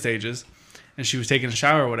early stages, and she was taking a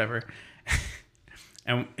shower or whatever.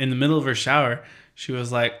 And in the middle of her shower, she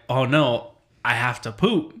was like, "Oh no, I have to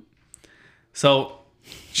poop." So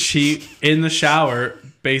she, in the shower,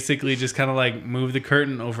 basically just kind of like moved the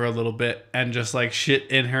curtain over a little bit and just like shit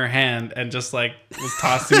in her hand and just like was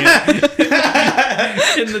tossing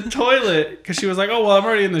it in the toilet because she was like, "Oh well, I'm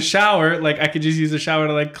already in the shower. Like I could just use the shower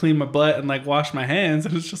to like clean my butt and like wash my hands."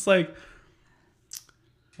 And it's just like,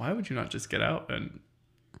 why would you not just get out and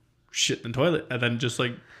shit in the toilet and then just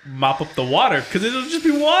like mop up the water, because it'll just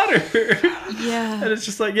be water. Yeah. And it's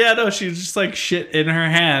just like, yeah, no, she was just like shit in her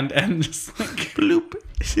hand and just like Bloop.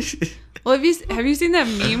 Well, have you seen that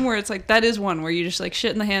meme where it's like, that is one where you just like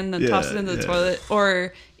shit in the hand and then toss it into the toilet,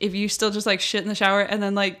 or if you still just like shit in the shower and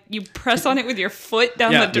then like you press on it with your foot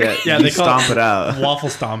down the drain. Yeah, you they call stomp it out. waffle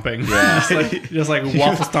stomping. Yeah, just like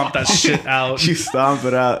waffle stomp that shit out. You stomp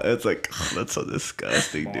it out. It's like, oh, that's so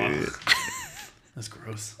disgusting, dude. That's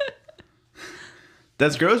gross.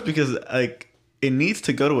 That's gross because like it needs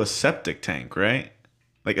to go to a septic tank, right?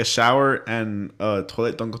 Like a shower and a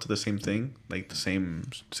toilet don't go to the same thing, like the same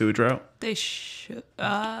sewage route. They should.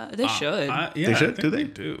 They should. Yeah, They I should? think Do they?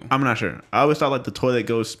 do. I'm not sure. I always thought like the toilet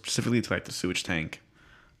goes specifically to like the sewage tank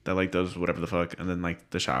that like does whatever the fuck, and then like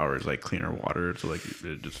the shower is like cleaner water, so like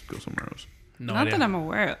it just goes somewhere else. No Not idea. that I'm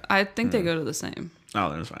aware of. I think they go to the same. Oh,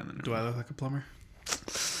 then it's fine then. Do I look like a plumber?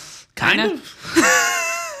 Kind Kinda. of.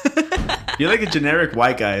 You're like a generic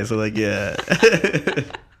white guy, so like yeah.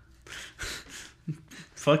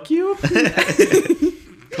 Fuck you?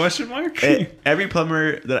 Question mark? Every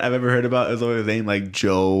plumber that I've ever heard about is always named like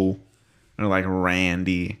Joe or like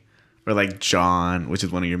Randy or like John, which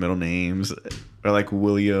is one of your middle names, or like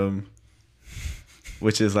William,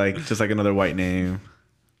 which is like just like another white name,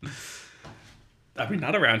 I mean,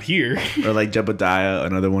 not around here. or like Jebediah,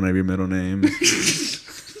 another one of your middle names.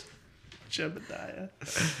 Jebediah.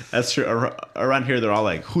 That's true. Around here, they're all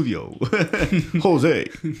like Julio, Jose,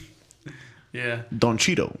 Yeah. Don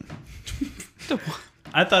Cheeto.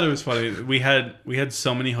 I thought it was funny. We had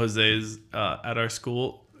so many Jose's at our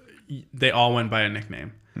school. They all went by a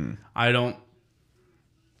nickname. I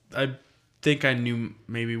think I knew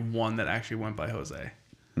maybe one that actually went by Jose.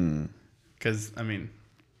 Because I mean,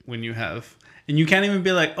 when you have, and you can't even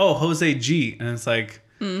be like, oh, Jose G, and it's like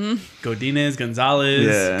Godinez, Gonzalez,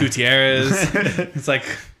 Yeah. Gutierrez. It's like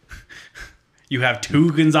you have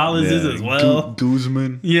two Gonzalez's as well.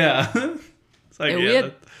 Guzman. Yeah. It's like, Yeah, yeah, we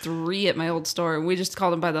had 3 at my old store. We just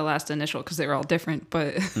called them by the last initial because they were all different.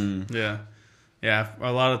 But yeah. Yeah.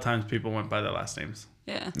 A lot of times people went by their last names.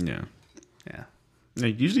 yeah. Yeah. Yeah.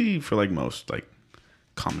 Like usually for like most like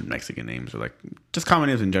common Mexican names or like just common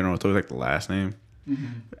names in general, it's always like the last name.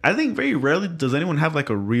 I think very rarely does anyone have like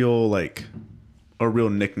a real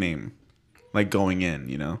nickname like going in,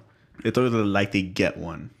 you know? It's always like they get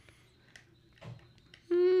one.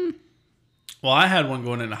 Well, I had one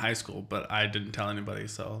going into high school, but I didn't tell anybody,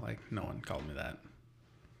 so like no one called me that.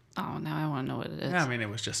 Oh, now I want to know what it is. Yeah, I mean it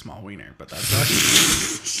was just small wiener, but that's all.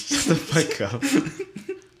 Shut the fuck up.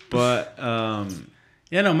 But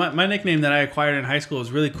Yeah, no, my nickname that I acquired in high school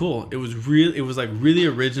was really cool. It was really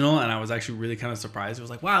original, and I was actually really kind of surprised. It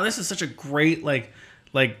was like, wow, this is such a great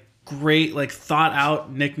great thought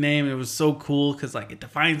out nickname. It was so cool because like it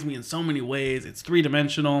defines me in so many ways. It's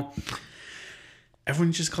 3-dimensional.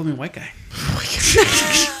 Everyone just called me white guy.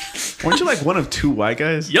 Weren't you like one of 2 white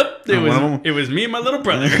guys? Yep, And one of them- it was me and my little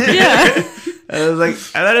brother. Yeah. I was like,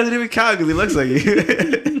 that doesn't even count because he looks like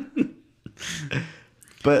you.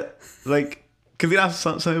 But like, because you know,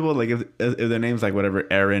 some people like if their name's like whatever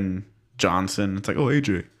Aaron Johnson, it's like, oh,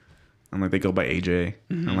 AJ. And like they go by AJ.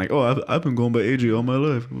 I'm like, oh, I've been going by AJ all my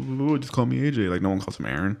life. Just call me AJ. Like no one calls him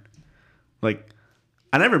Aaron. Like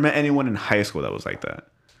I never met anyone in high school that was like that.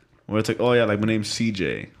 Where it's like, oh yeah, like my name's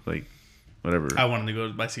CJ. Like whatever. I wanted to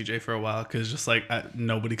go by CJ for a while because just like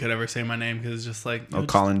nobody could ever say my name because it's just like Oh,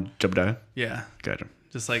 Colin Jebediah. Yeah, Gotcha.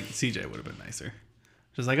 just like CJ would have been nicer.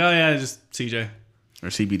 Just like, oh yeah, just CJ. Or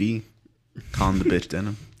CBD. Colin the bitch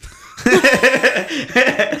denim.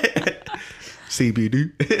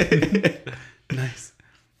 CBD. Nice.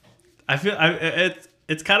 I feel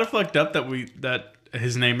it's kind of fucked up that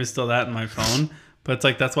his name is still that in my phone, but it's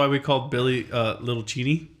like that's why we called Billy Little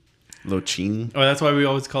Cheeny. Little Chini. Or that's why we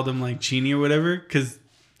always called him like Cheeny or whatever, because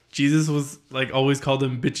Jesus was like always called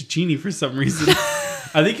him Bitchachini for some reason.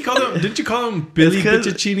 I think you called him. Didn't you call him Billy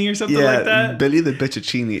Bitchachini or something like that? Billy the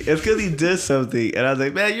Bitchachini. It's because he did something, and I was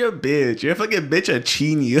like, man, you're a bitch. You're a fucking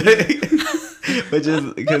Bitchachini. Which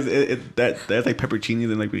is because that's like peppercini,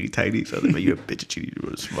 then like really tiny. So I was like, man, you're a Bitchachini. You're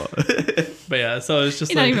really small. But yeah, so it's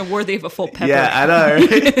just You're like not even worthy of a full pepper. Yeah, I know.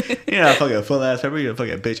 Right? You're not a fucking full ass pepper. You're a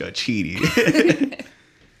fucking Bitchachini.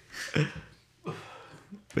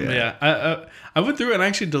 But yeah, I went through and I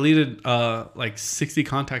actually deleted like 60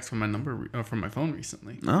 contacts from my number from my phone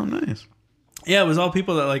recently. Oh, nice. Yeah, it was all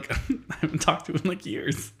people that like I haven't talked to in like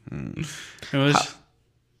years. It was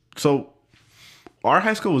So our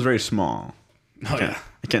high school was very small. I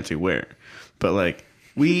can't say where, but like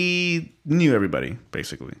we knew everybody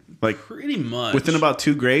basically. Like pretty much within about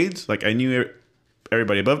 2 grades, like I knew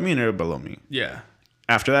everybody above me and everybody below me. Yeah.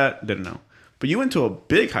 After that, didn't know. But you went to a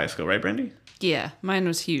big high school, right, Brandy? Yeah, mine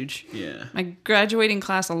was huge. Yeah. My graduating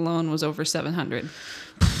class alone was over 700.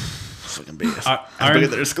 Fucking big. Our big as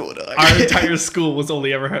their school, dog. Our entire school was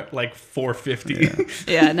only ever like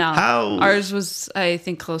 450. Yeah, no. How- Ours was, I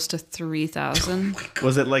think, close to 3,000.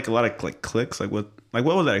 Was it like a lot of like clicks? Like what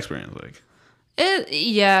was that experience like?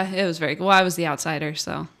 It was very cool. Well, I was the outsider,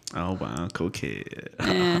 so. Oh wow, cool kid.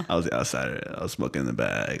 Eh. I was the outsider. I was smoking in the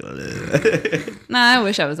bag. Nah, I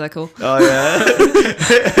wish I was that cool. Oh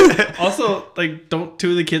yeah. Also, like, don't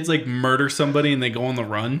 2 of the kids like murder somebody and they go on the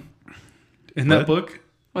run in that What? book?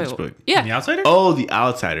 Wait, Which book? yeah, The Outsider? Oh, the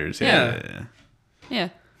outsiders. Yeah. Yeah. yeah.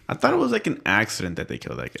 I thought it was like an accident that they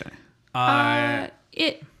killed that guy.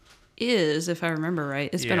 It is, if I remember right.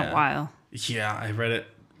 It's been a Yeah. while. Yeah, I read it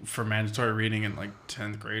for mandatory reading in like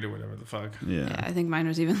 10th grade or whatever the fuck. Yeah. Yeah, I think mine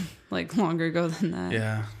was even like longer ago than that.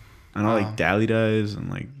 Yeah. I know like Dally dies and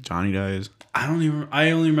like Johnny dies. I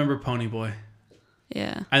only remember Pony Boy.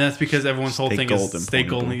 Yeah. And that's because everyone's whole Stay thing Gold and is Stay Pony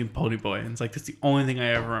Golden Boy. and Pony Boy. And it's like, that's the only thing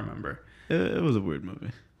I ever remember. It was a weird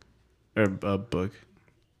movie. Or a book.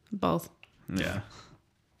 Both. Yeah.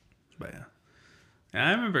 But yeah. Yeah,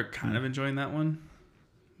 I remember kind of enjoying that one,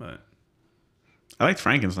 but I liked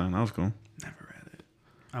Frankenstein. That was cool. never read it.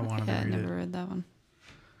 I wanted Yeah, I to read never it. read that one.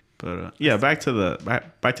 But yeah, back to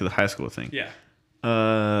the high school thing. Yeah.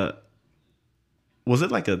 Was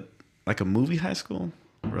it like a movie high school?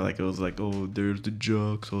 Where like it was like, oh, there's the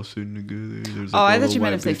jocks all sitting together. There's, like, Oh, I all thought the you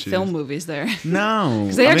meant white if they bitches. film movies there. No,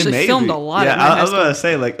 'Cause they actually filmed a lot Yeah, at my high I was school. gonna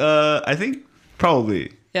say like, I think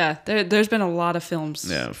probably. Yeah, there's been a lot of films.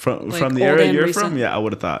 Yeah, from Like, the old area and you're recent. from, yeah, I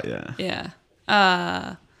would have thought, yeah.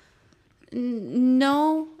 Yeah.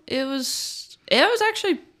 No, it was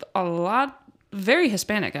actually a lot, very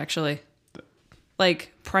Hispanic actually.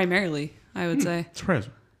 Like primarily, I would say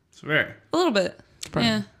Surprising. It's very. a little bit. Surprising.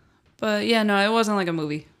 Yeah, but yeah, no, it wasn't like a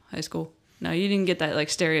movie. High school. No, you didn't get that like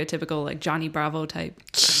stereotypical like Johnny Bravo type.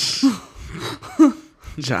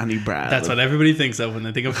 Johnny Bravo. That's what everybody thinks of when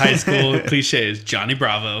they think of high school cliches. Johnny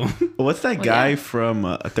Bravo. What's that Well, guy yeah.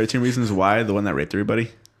 from 13 Reasons Why, the one that raped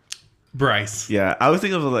everybody? Bryce. Yeah, I was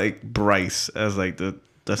thinking of like Bryce as like the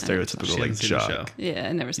stereotypical She like hasn't seen the show. jock. Yeah,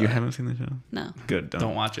 I never saw You it. haven't seen the show? No. Good.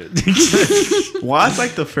 Don't watch it. Watch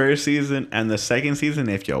like the first season and the second season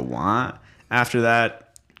if you want. After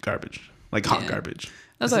that, garbage. Like hot Yeah. garbage.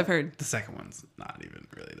 That's what I've heard. The second one's not even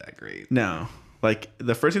really that great. No. Like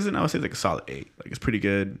the first season, I would say like a solid 8. Like it's pretty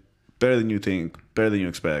good. Better than you think. Better than you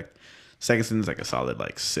expect. Second season's like a solid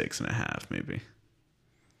like 6.5 maybe.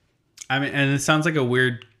 I mean, and it sounds like a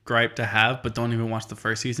weird gripe to have, but don't even watch the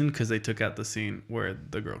first season because they took out the scene where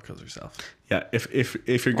the girl kills herself. Yeah.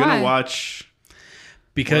 If you're gonna Why? watch,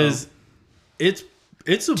 Because it's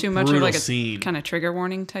a Too much brutal of like a scene. kind of trigger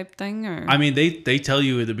warning type thing, or I mean, they tell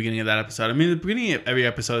you at the beginning of that episode. I mean, at the beginning of every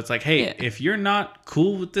episode, it's like, hey, Yeah. if you're not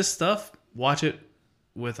cool with this stuff, watch it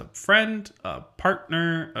with a friend, a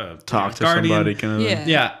partner, a Talk to guardian. somebody, kind of. Yeah.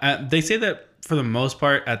 Yeah, they say that for the most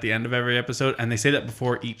part at the end of every episode, and they say that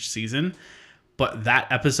before each season. But that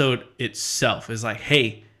episode itself is like,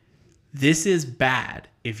 hey, this is bad.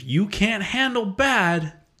 If you can't handle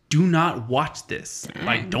bad, do not watch this.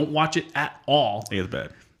 Like, don't watch it at all. It gets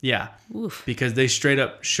bad. Yeah. Oof. Because they straight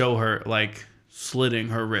up show her like slitting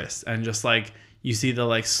her wrist, and just like you see the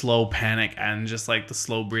like slow panic and just like the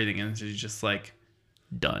slow breathing, and she's just like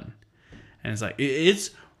done. And it's like it's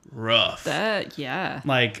rough. That, yeah.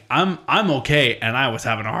 Like I'm okay, and I was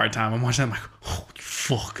having a hard time. I'm watching. I'm like, holy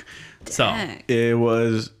fuck. So Dang. It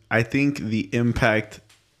was, I think, the impact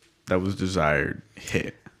that was desired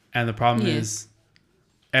hit. and the problem Yeah. is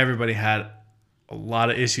everybody had a lot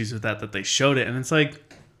of issues with that they showed it, and it's like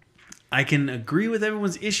I can agree with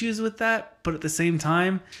everyone's issues with that, but at the same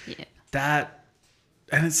time, Yeah. that,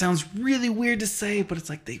 and it sounds really weird to say, but it's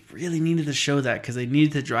like they really needed to show that because they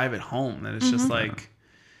needed to drive it home. That it's just like,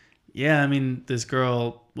 yeah, I mean, this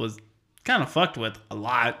girl was kind of fucked with a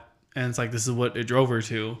lot, and it's like this is what it drove her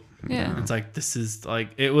to. Yeah. It's like this is like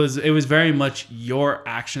it was very much your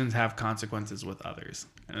actions have consequences with others,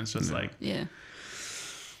 and it's just like, Yeah.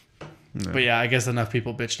 but yeah, I guess enough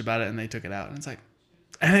people bitched about it and they took it out, and it's like,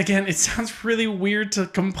 and again, it sounds really weird to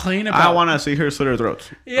complain about. I want to see her slit her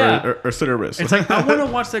throat. Yeah. Or slit her wrist. It's like I want to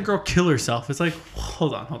watch that girl kill herself. It's like,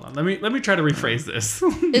 hold on. Let me try to rephrase this.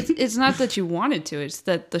 It's not that you wanted to, it's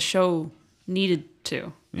that the show needed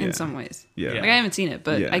to Yeah. in some ways. Yeah. Like I haven't seen it,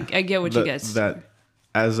 but Yeah. I get what you guys. That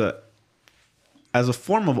as a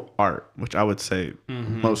form of art, which I would say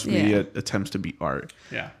most Yeah. media attempts to be art,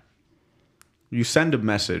 Yeah. you send a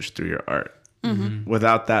message through your art. Mm-hmm.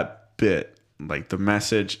 Without that bit, like the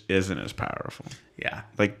message isn't as powerful. Yeah.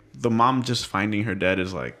 Like the mom just finding her dead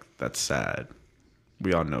is like, that's sad.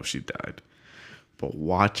 We all know she died. But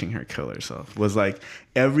watching her kill herself was like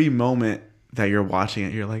every moment that you're watching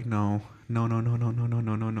it, you're like, no. It's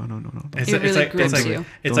It really like grips you.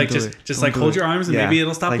 It's Don't like do just it. just Don't like do hold it. your arms and Yeah. maybe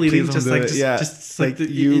it'll stop Like, bleeding. please don't Just do like it. Yeah. just like the,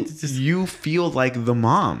 you it's just, you feel like the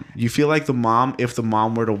mom. You feel like the mom if the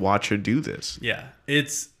mom were to watch her do this. yeah.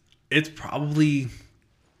 It's probably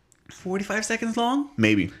 45 seconds long,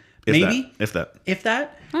 Maybe. Maybe? If that. if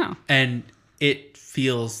that. Oh. And it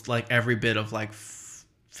feels like every bit of like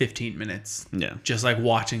 15 minutes. Yeah. Just like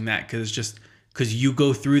watching that because you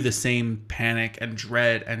go through the same panic and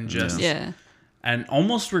dread and just Yeah. and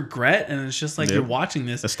almost regret, and it's just like Yep. you're watching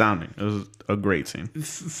this Astounding. It was a great scene.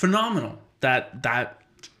 phenomenal. That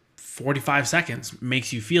 45 seconds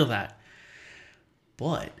makes you feel that.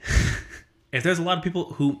 But if there's a lot of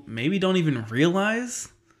people who maybe don't even realize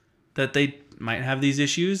that they might have these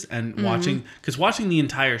issues, and watching the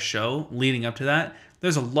entire show leading up to that,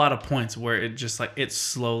 there's a lot of points where it just like it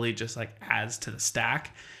slowly just like adds to the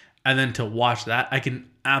stack. And then to watch that, I can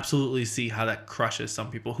absolutely see how that crushes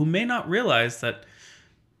some people who may not realize that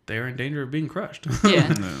they're in danger of being crushed.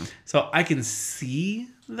 Yeah. So I can see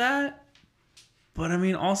that, but I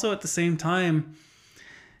mean, also at the same time,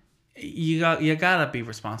 you gotta be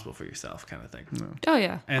responsible for yourself, kind of thing. Oh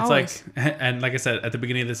yeah. And it's Always. like, and like I said at the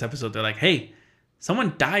beginning of this episode, they're like, "Hey,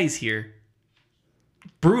 someone dies here,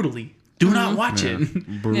 brutally. Do not watch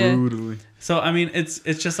it." Brutally. So I mean, it's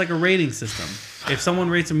just like a rating system. If someone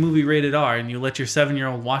rates a movie rated R and you let your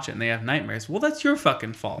 7-year-old watch it and they have nightmares, well, that's your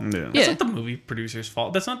fucking fault. Yeah. That's Yeah. not the movie producer's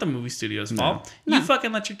fault. That's not the movie studio's fault. You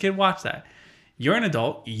fucking let your kid watch that. You're an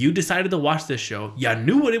adult. You decided to watch this show. You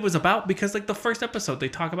knew what it was about because, like, the first episode, they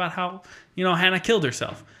talk about how, Hannah killed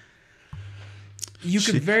herself. You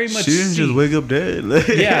could very much She didn't see. just wake up dead.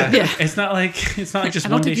 Yeah. Yeah. It's not like just I one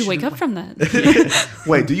don't day think you she wake didn't up from that.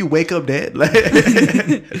 Wait, do you wake up dead?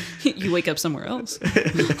 You wake up somewhere else.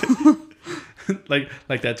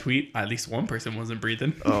 like that tweet. At least one person wasn't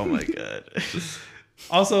breathing. Oh my god.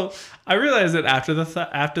 Also, I realized that after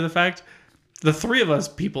the fact, the three of us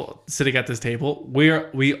people sitting at this table,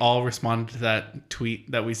 we all responded to that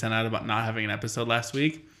tweet that we sent out about not having an episode last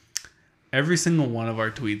week. Every single one of our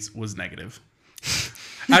tweets was negative.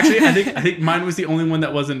 Actually, I think mine was the only one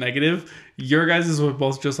that wasn't negative. Your guys' were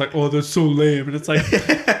both just like, "Oh, that's so lame," and it's like,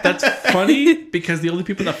 that's funny because the only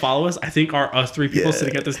people that follow us, I think, are us three people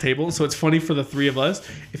sitting at this table. So it's funny for the three of us.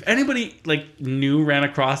 If anybody ran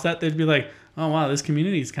across that, they'd be like, "Oh wow, this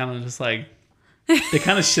community is kind of just like." They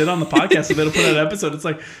kind of shit on the podcast so they don't put out an episode. It's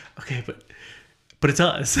like, okay, but it's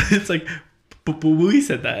us. It's like, but we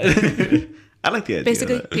said that. I like the idea.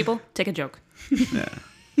 Basically, of that. people take a joke. Yeah.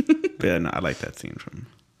 But yeah, no, I like that scene from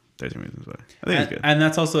 13 Reasons Why. I think it's good. And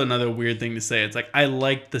that's also another weird thing to say. It's like, I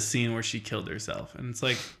like the scene where she killed herself. And it's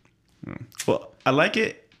like, Well, I like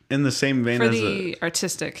it in the same vein for as the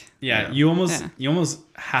artistic. Yeah, you almost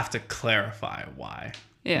have to clarify why.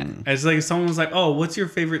 Yeah. It's like if someone was like, "Oh, what's your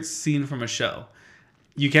favorite scene from a show?"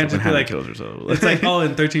 You can't just be Hannah like, kills herself. It's like, "Oh,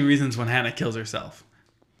 in 13 Reasons when Hannah kills herself."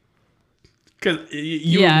 Because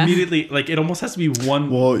you Yeah. immediately like it almost has to be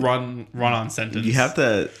one run on sentence. You have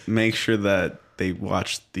to make sure that they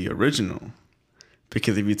watched the original,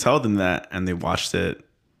 because if you tell them that and they watched it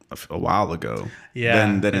a while ago,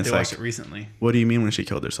 then they it's watched like, it recently. what do you mean when she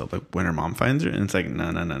killed herself? Like when her mom finds her? And it's like,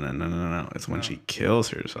 no. It's when she kills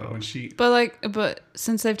herself. When she But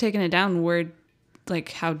since they've taken it down,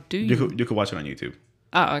 how do you? You could watch it on YouTube.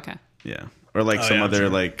 Oh, okay. Yeah, or like some yeah, other sure.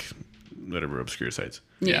 like whatever obscure sites.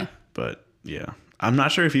 Yeah. But yeah, I'm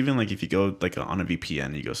not sure if even like if you go like on a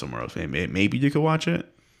VPN, you go somewhere else, maybe you could watch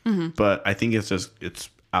it. Mm-hmm. But I think it's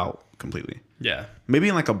out completely. yeah. Maybe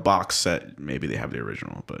in like a box set, maybe they have the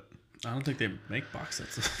original, but I don't think they make box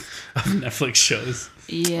sets of Netflix shows.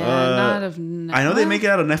 Yeah, not of. I know they make it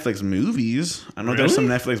out of Netflix movies. I know there's some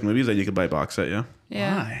Really? Netflix movies that you could buy box set. Yeah.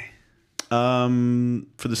 Yeah. Why?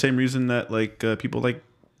 For the same reason that like people like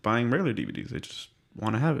buying regular DVDs, they just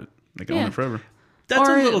want to have it. They can own Yeah. it forever. That's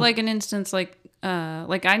Or a little. like an instance like I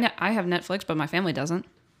have Netflix, but my family doesn't.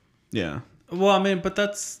 Yeah. Well, I mean, but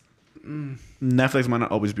that's Netflix might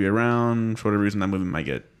not always be around for whatever reason. That movie might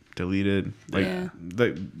get deleted. Like, Yeah.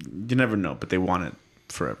 you never know, but they want it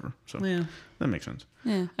forever. So yeah. that makes sense.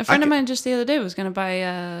 Yeah, a friend of could- mine just the other day was gonna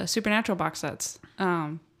buy Supernatural box sets,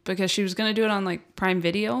 because she was gonna do it on like Prime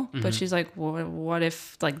Video, but she's like, what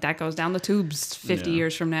if like that goes down the tubes 50 Yeah.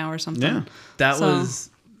 years from now or something? Yeah. That So- was.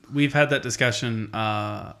 We've had that discussion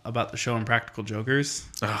about the show Impractical Jokers.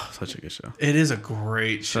 Oh, such a good show. It is a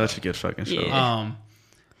great show. Such a good fucking show. Yeah.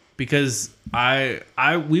 Because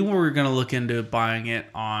we were gonna look into buying it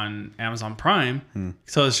on Amazon Prime.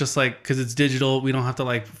 So it's just like because it's digital, we don't have to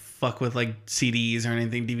like fuck with like CDs or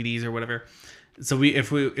anything, DVDs or whatever. So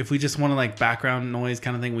if we just want to like background noise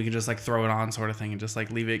kind of thing, we can just like throw it on sort of thing and just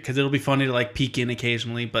like leave it because it'll be funny to like peek in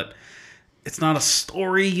occasionally, but it's not a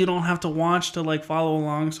story you don't have to watch to like follow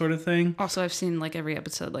along sort of thing. Also, I've seen like every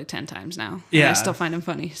episode like 10 times now. And Yeah. I still find them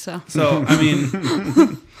funny. So So I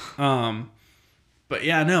mean, but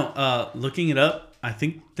yeah, no. Looking it up, I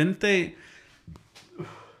think didn't they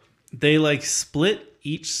like split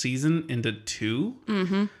each season into two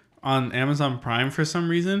on Amazon Prime for some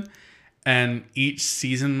reason, and each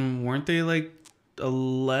season weren't they like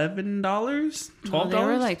 $11, $12? they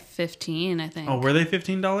were like 15, I think. Oh, were they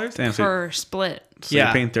 $15? Damn, so, per split. so Yeah.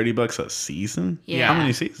 you're paying $30 a season? Yeah. How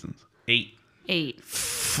many seasons? 8. 8.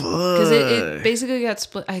 Fuck. Because it basically got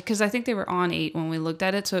split. Because I think they were on 8 when we looked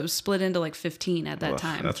at it, so it was split into like 15 at that Ugh,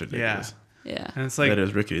 time. That's ridiculous. Yeah. And it's like, That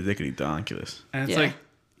is rickety donkulous. and it's Yeah. like,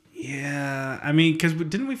 yeah. I mean, because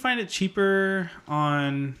didn't we find it cheaper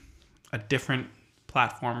on a different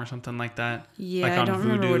platform or something like that? Yeah, like I don't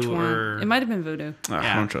remember which Vudu one. or- It might have been Voodoo. I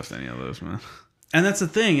Yeah. don't trust any of those, man. And that's the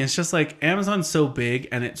thing. It's just like Amazon's so big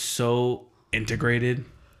and it's so integrated.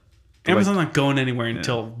 Amazon's not going anywhere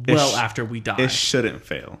until It well sh- after we die. It shouldn't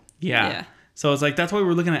fail. Yeah. Yeah. So it's like that's why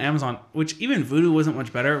we're looking at Amazon, which even Vudu wasn't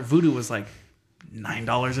much better. Vudu was like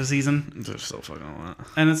 $9 a season. They're so fucking a lot.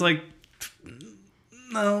 And it's like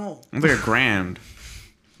no. It's like $1,000.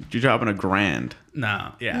 You're dropping $1,000.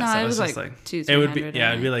 No, yeah. No, so it it's was just like $200, it would be $300, yeah,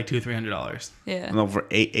 I it'd be think. like $200-$300. Yeah. No, for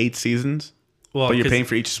eight seasons. Well, But you're 'cause- paying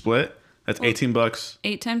for each split. That's $18.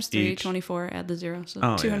 8 times 3, Each. 24, add the 0. So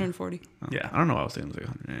Oh, yeah. 240. yeah. I don't know. What I was thinking it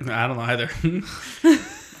was like $100. I don't know either.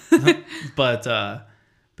 but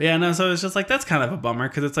yeah, no. So it's just like that's kind of a bummer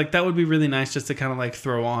because it's like that would be really nice just to kind of like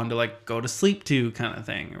throw on to like go to sleep to kind of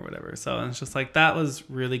thing or whatever. So it's just like that was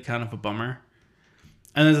really kind of a bummer.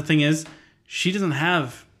 And then the thing is, she doesn't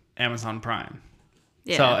have Amazon Prime.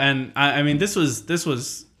 Yeah. So and I mean this was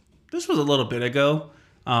a little bit ago,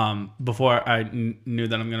 before I knew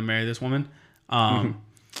that I'm gonna marry this woman.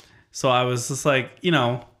 So I was just like,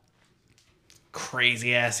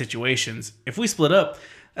 crazy ass situations. If we split up,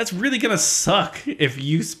 that's really gonna suck. If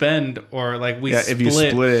you spend or like we Yeah, split, if you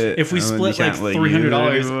split, if we and then split you like can't, like,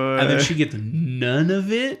 $300 use it and then anymore. she gets none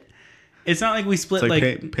of it. It's not like we split It's like,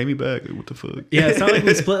 like pay me back. What the fuck? yeah, it's not like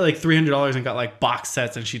we split like $300 and got like box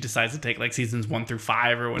sets and she decides to take like seasons 1 through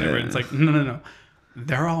 5 or whatever. Yeah. It's like, no.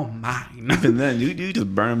 They're all mine. And then you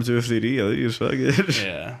just burn them to a CD. You just fuck it.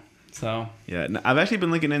 Yeah. So, Yeah, no, I've actually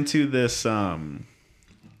been looking into this.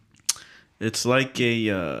 It's like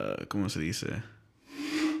a ¿cómo se dice?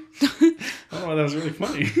 oh, that was really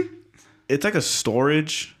funny. It's like a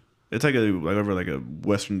storage. It's like a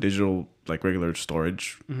Western Digital like regular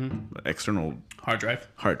storage, external Hard drive.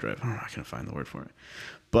 hard drive. I don't know, I can't find the word for it.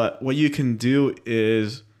 But what you can do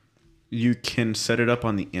is you can set it up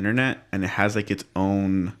on the internet, and it has like its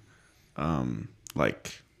own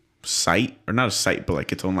like site, or not a site, but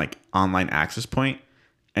like its own like online access point,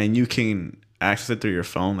 and you can access it through your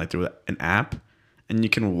phone, like through an app, and you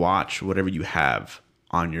can watch whatever you have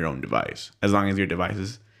on your own device, as long as your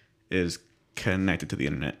device is connected to the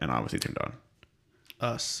internet and obviously turned on.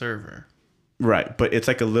 A server. Right, but it's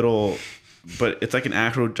like it's like an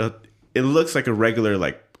actual. It looks like a regular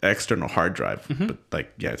like external hard drive, but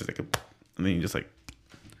like it's just like and then you just like.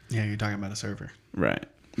 Yeah, you're talking about a server. Right,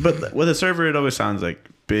 but with a server, it always sounds like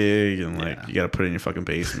big and like you got to put it in your fucking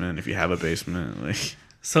basement if you have a basement. Like,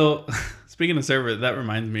 so speaking of server, that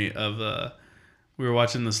reminds me of we were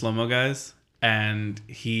watching the Slow Mo Guys, and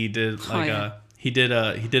he did like he did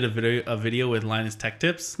a video with Linus Tech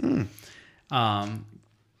Tips.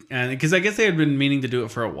 And because I guess they had been meaning to do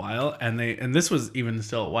it for a while, and this was even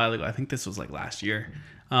still a while ago. I think this was like last year.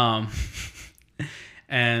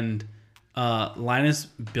 And Linus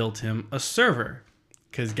built him a server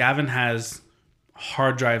because Gavin has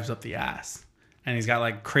hard drives up the ass, and he's got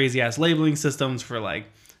like crazy ass labeling systems for like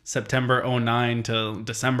September 09 to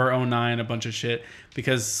December 09, a bunch of shit,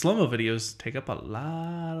 because slow-mo videos take up a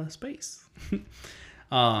lot of space.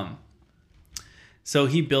 So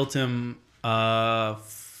he built him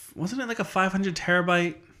wasn't it like a 500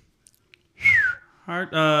 terabyte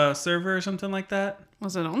hard server or something like that?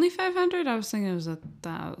 Was it only 500? I was thinking it was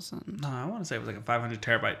 1,000. No, I want to say it was like a 500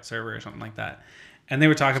 terabyte server or something like that. And they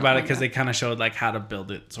were talking about it because they kind of showed like how to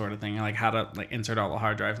build it, sort of thing, like how to like insert all the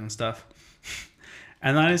hard drives and stuff.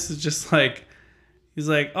 And Linus is just like, he's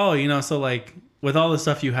like, oh, you know, so like with all the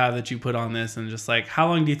stuff you have that you put on this, and just like, how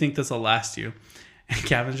long do you think this will last you? And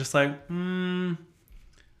Gavin's just like,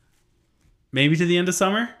 maybe to the end of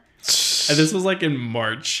summer. And this was like in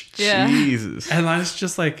March. Yeah. Jesus. And Linus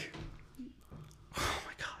just like, oh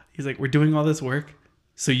my God. He's like, we're doing all this work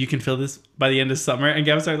so you can fill this by the end of summer. And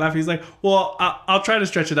Gavin started laughing. He's like, well, I'll try to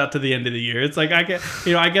stretch it out to the end of the year. It's like, I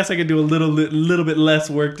guess I could do a little bit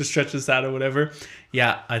less work to stretch this out or whatever.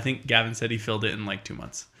 Yeah, I think Gavin said he filled it in like 2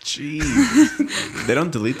 months. Jeez. They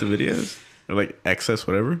don't delete the videos or like excess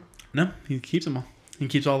whatever? No, he keeps them all. He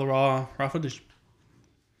keeps all the raw footage.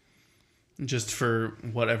 Just for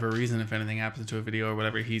whatever reason, if anything happens to a video or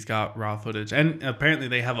whatever, he's got raw footage. And apparently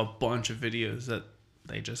they have a bunch of videos that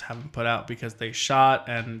they just haven't put out because they shot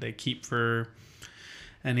and they keep for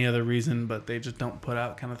any other reason, but they just don't put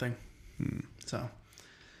out, kind of thing. So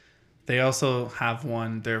they also have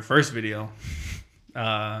one, their first video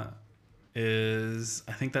is,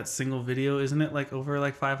 I think that single video, isn't it like over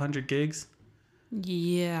like 500 gigs?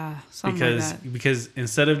 Yeah, something like that. Because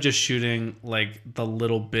instead of just shooting like the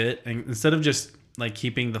little bit, and instead of just like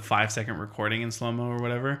keeping the 5-second recording in slow-mo or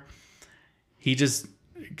whatever, he just,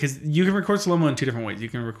 because you can record slow-mo in two different ways. You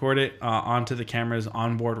can record it onto the camera's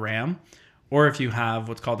onboard RAM, or if you have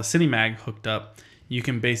what's called a Cinemag hooked up, you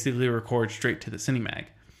can basically record straight to the Cinemag.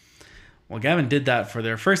 Well, Gavin did that for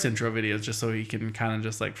their first intro videos just so he can kind of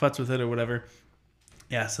just like futz with it or whatever.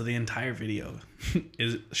 Yeah, so the entire video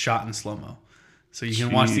is shot in slow-mo. So you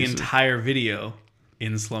can watch the entire video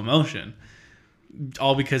in slow motion,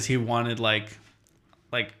 all because he wanted like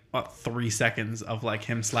 3 seconds of like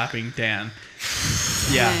him slapping Dan.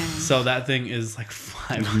 Yeah. So that thing is like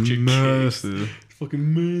 500 massive.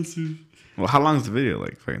 Fucking massive. Well, how long is the video?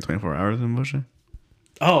 Like fucking 24 hours in motion?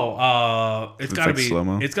 Oh, it's gotta like be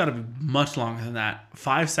slow-mo? It's gotta be much longer than that.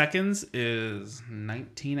 5 seconds is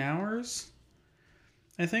 19 hours,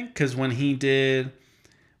 I think, because when he did.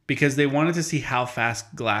 Because they wanted to see how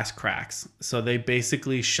fast glass cracks. So they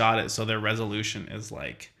basically shot it so their resolution is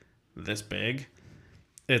like this big.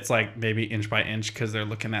 It's like maybe inch by inch because they're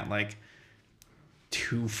looking at like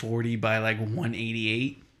 240 by like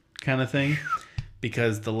 188 kind of thing.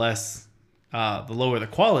 Because the lower the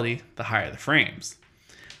quality, the higher the frames.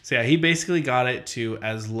 So yeah, he basically got it to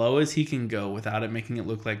as low as he can go without it making it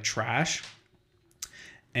look like trash.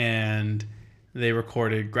 And they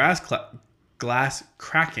recorded glass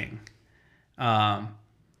cracking. Yeah,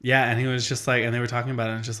 and he was just like, and they were talking about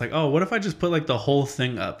it, and it's just like, oh, what if I just put like the whole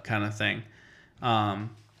thing up, kind of thing. And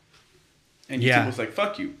YouTube was like,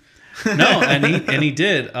 fuck you. No, and he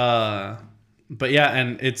did. But yeah,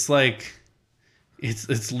 and it's like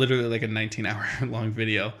it's literally like a 19-hour long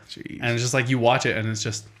video. Jeez. And it's just like you watch it and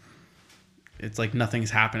it's like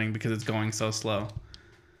nothing's happening because it's going so slow.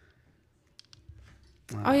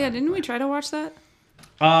 Oh yeah, didn't we try to watch that?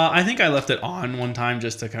 I think I left it on one time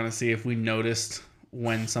just to kind of see if we noticed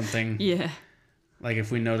when something. Yeah. Like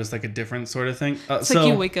if we noticed like a different sort of thing. It's like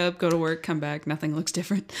you wake up, go to work, come back, nothing looks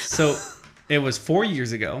different. So it was 4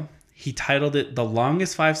 years ago. He titled it The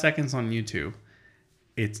Longest 5 Seconds on YouTube.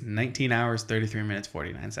 It's 19 hours, 33 minutes,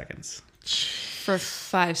 49 seconds. For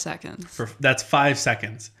 5 seconds. That's 5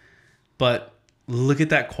 seconds. but look at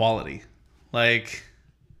that quality. Like,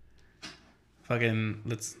 fucking,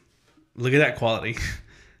 let's look at that quality.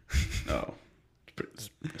 Oh,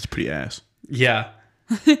 it's pretty ass. Yeah.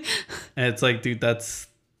 And it's like, dude, that's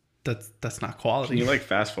not quality. Can you like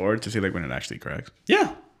fast forward to see like when it actually cracks?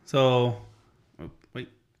 Yeah. So, wait,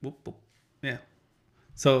 whoop. Yeah.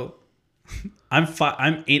 So,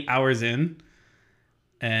 I'm 8 hours in,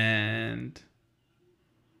 and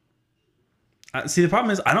see, the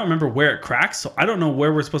problem is I don't remember where it cracks, so I don't know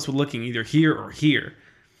where we're supposed to be looking, either here or here.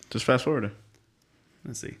 Just fast forward it.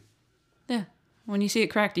 Let's see. Yeah. When you see it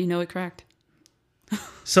cracked, you know it cracked.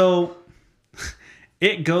 So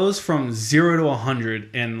it goes from 0 to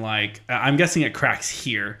 100 and like, I'm guessing it cracks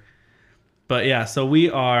here. But yeah, so we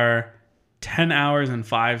are 10 hours and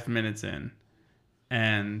 5 minutes in,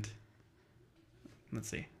 and let's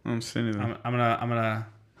see. I'm sending them. I'm gonna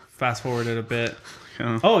fast forward it a bit.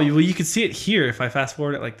 Yeah. Oh, well, you can see it here if I fast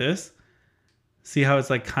forward it like this. See how it's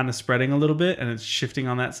like kind of spreading a little bit and it's shifting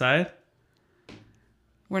on that side?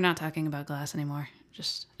 We're not talking about glass anymore.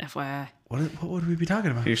 Just FYI. What would we be talking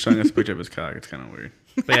about? He's showing us a picture of his cock. It's kind of weird.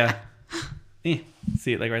 But yeah.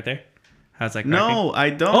 See it like right there? How it's like No, I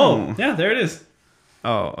don't. Oh, yeah, there it is.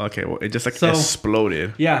 Oh, okay. Well, it just like So-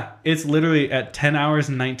 exploded. Yeah, it's literally at 10 hours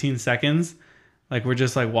and 19 seconds. Like, we're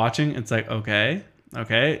just like watching. It's like, okay.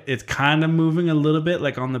 It's kind of moving a little bit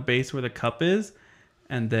like on the base where the cup is.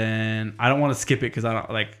 And then I don't want to skip it because I don't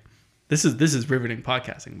like, this is riveting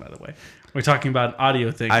podcasting, by the way. We're talking about an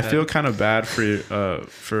audio thing. I feel kind of bad for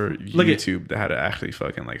YouTube that had to actually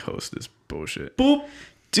fucking like host this bullshit. Boop.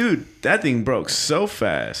 Dude, that thing broke so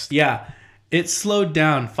fast. Yeah. It slowed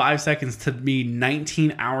down 5 seconds to be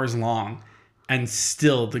 19 hours long. And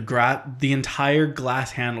still the entire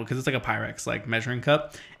glass handle, because it's like a Pyrex like measuring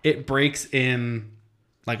cup, it breaks in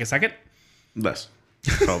like a second. Less,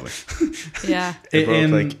 probably. Yeah. It broke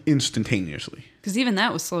In- like instantaneously. Because even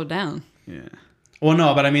that was slowed down. Yeah. Well,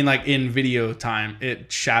 no, but I mean, like in video time, it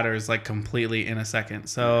shatters like completely in a second.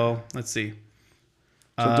 So let's see.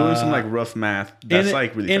 So doing some like rough math, that's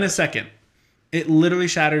like really in fast. a second. It literally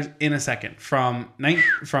shatters in a second from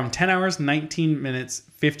 10 hours, 19 minutes,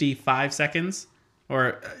 55 seconds,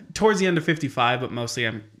 or towards the end of 55, but mostly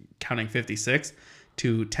I'm counting 56,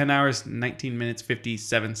 to 10 hours, 19 minutes,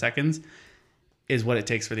 57 seconds is what it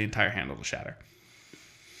takes for the entire handle to shatter.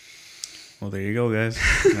 Well, there you go, guys.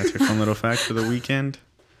 That's your fun little fact for the weekend.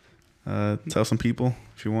 Tell some people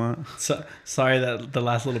if you want. So, sorry that the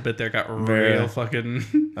last little bit there got Very- real fucking...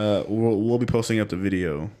 We'll be posting up the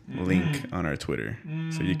video link on our Twitter,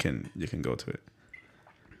 so you can go to it.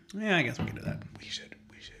 Yeah, I guess we can do that. We should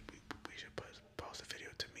post a video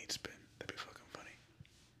to Meat Spin. That'd be fucking funny.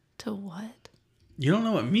 To what? You don't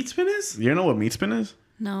know what meat spin is? You know what Meat Spin is?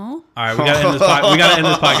 No. All right, we gotta end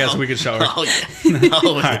this podcast so we can show her. Oh yeah.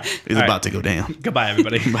 All right. It's about to go down. Goodbye,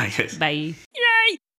 everybody. Bye, guys. Bye.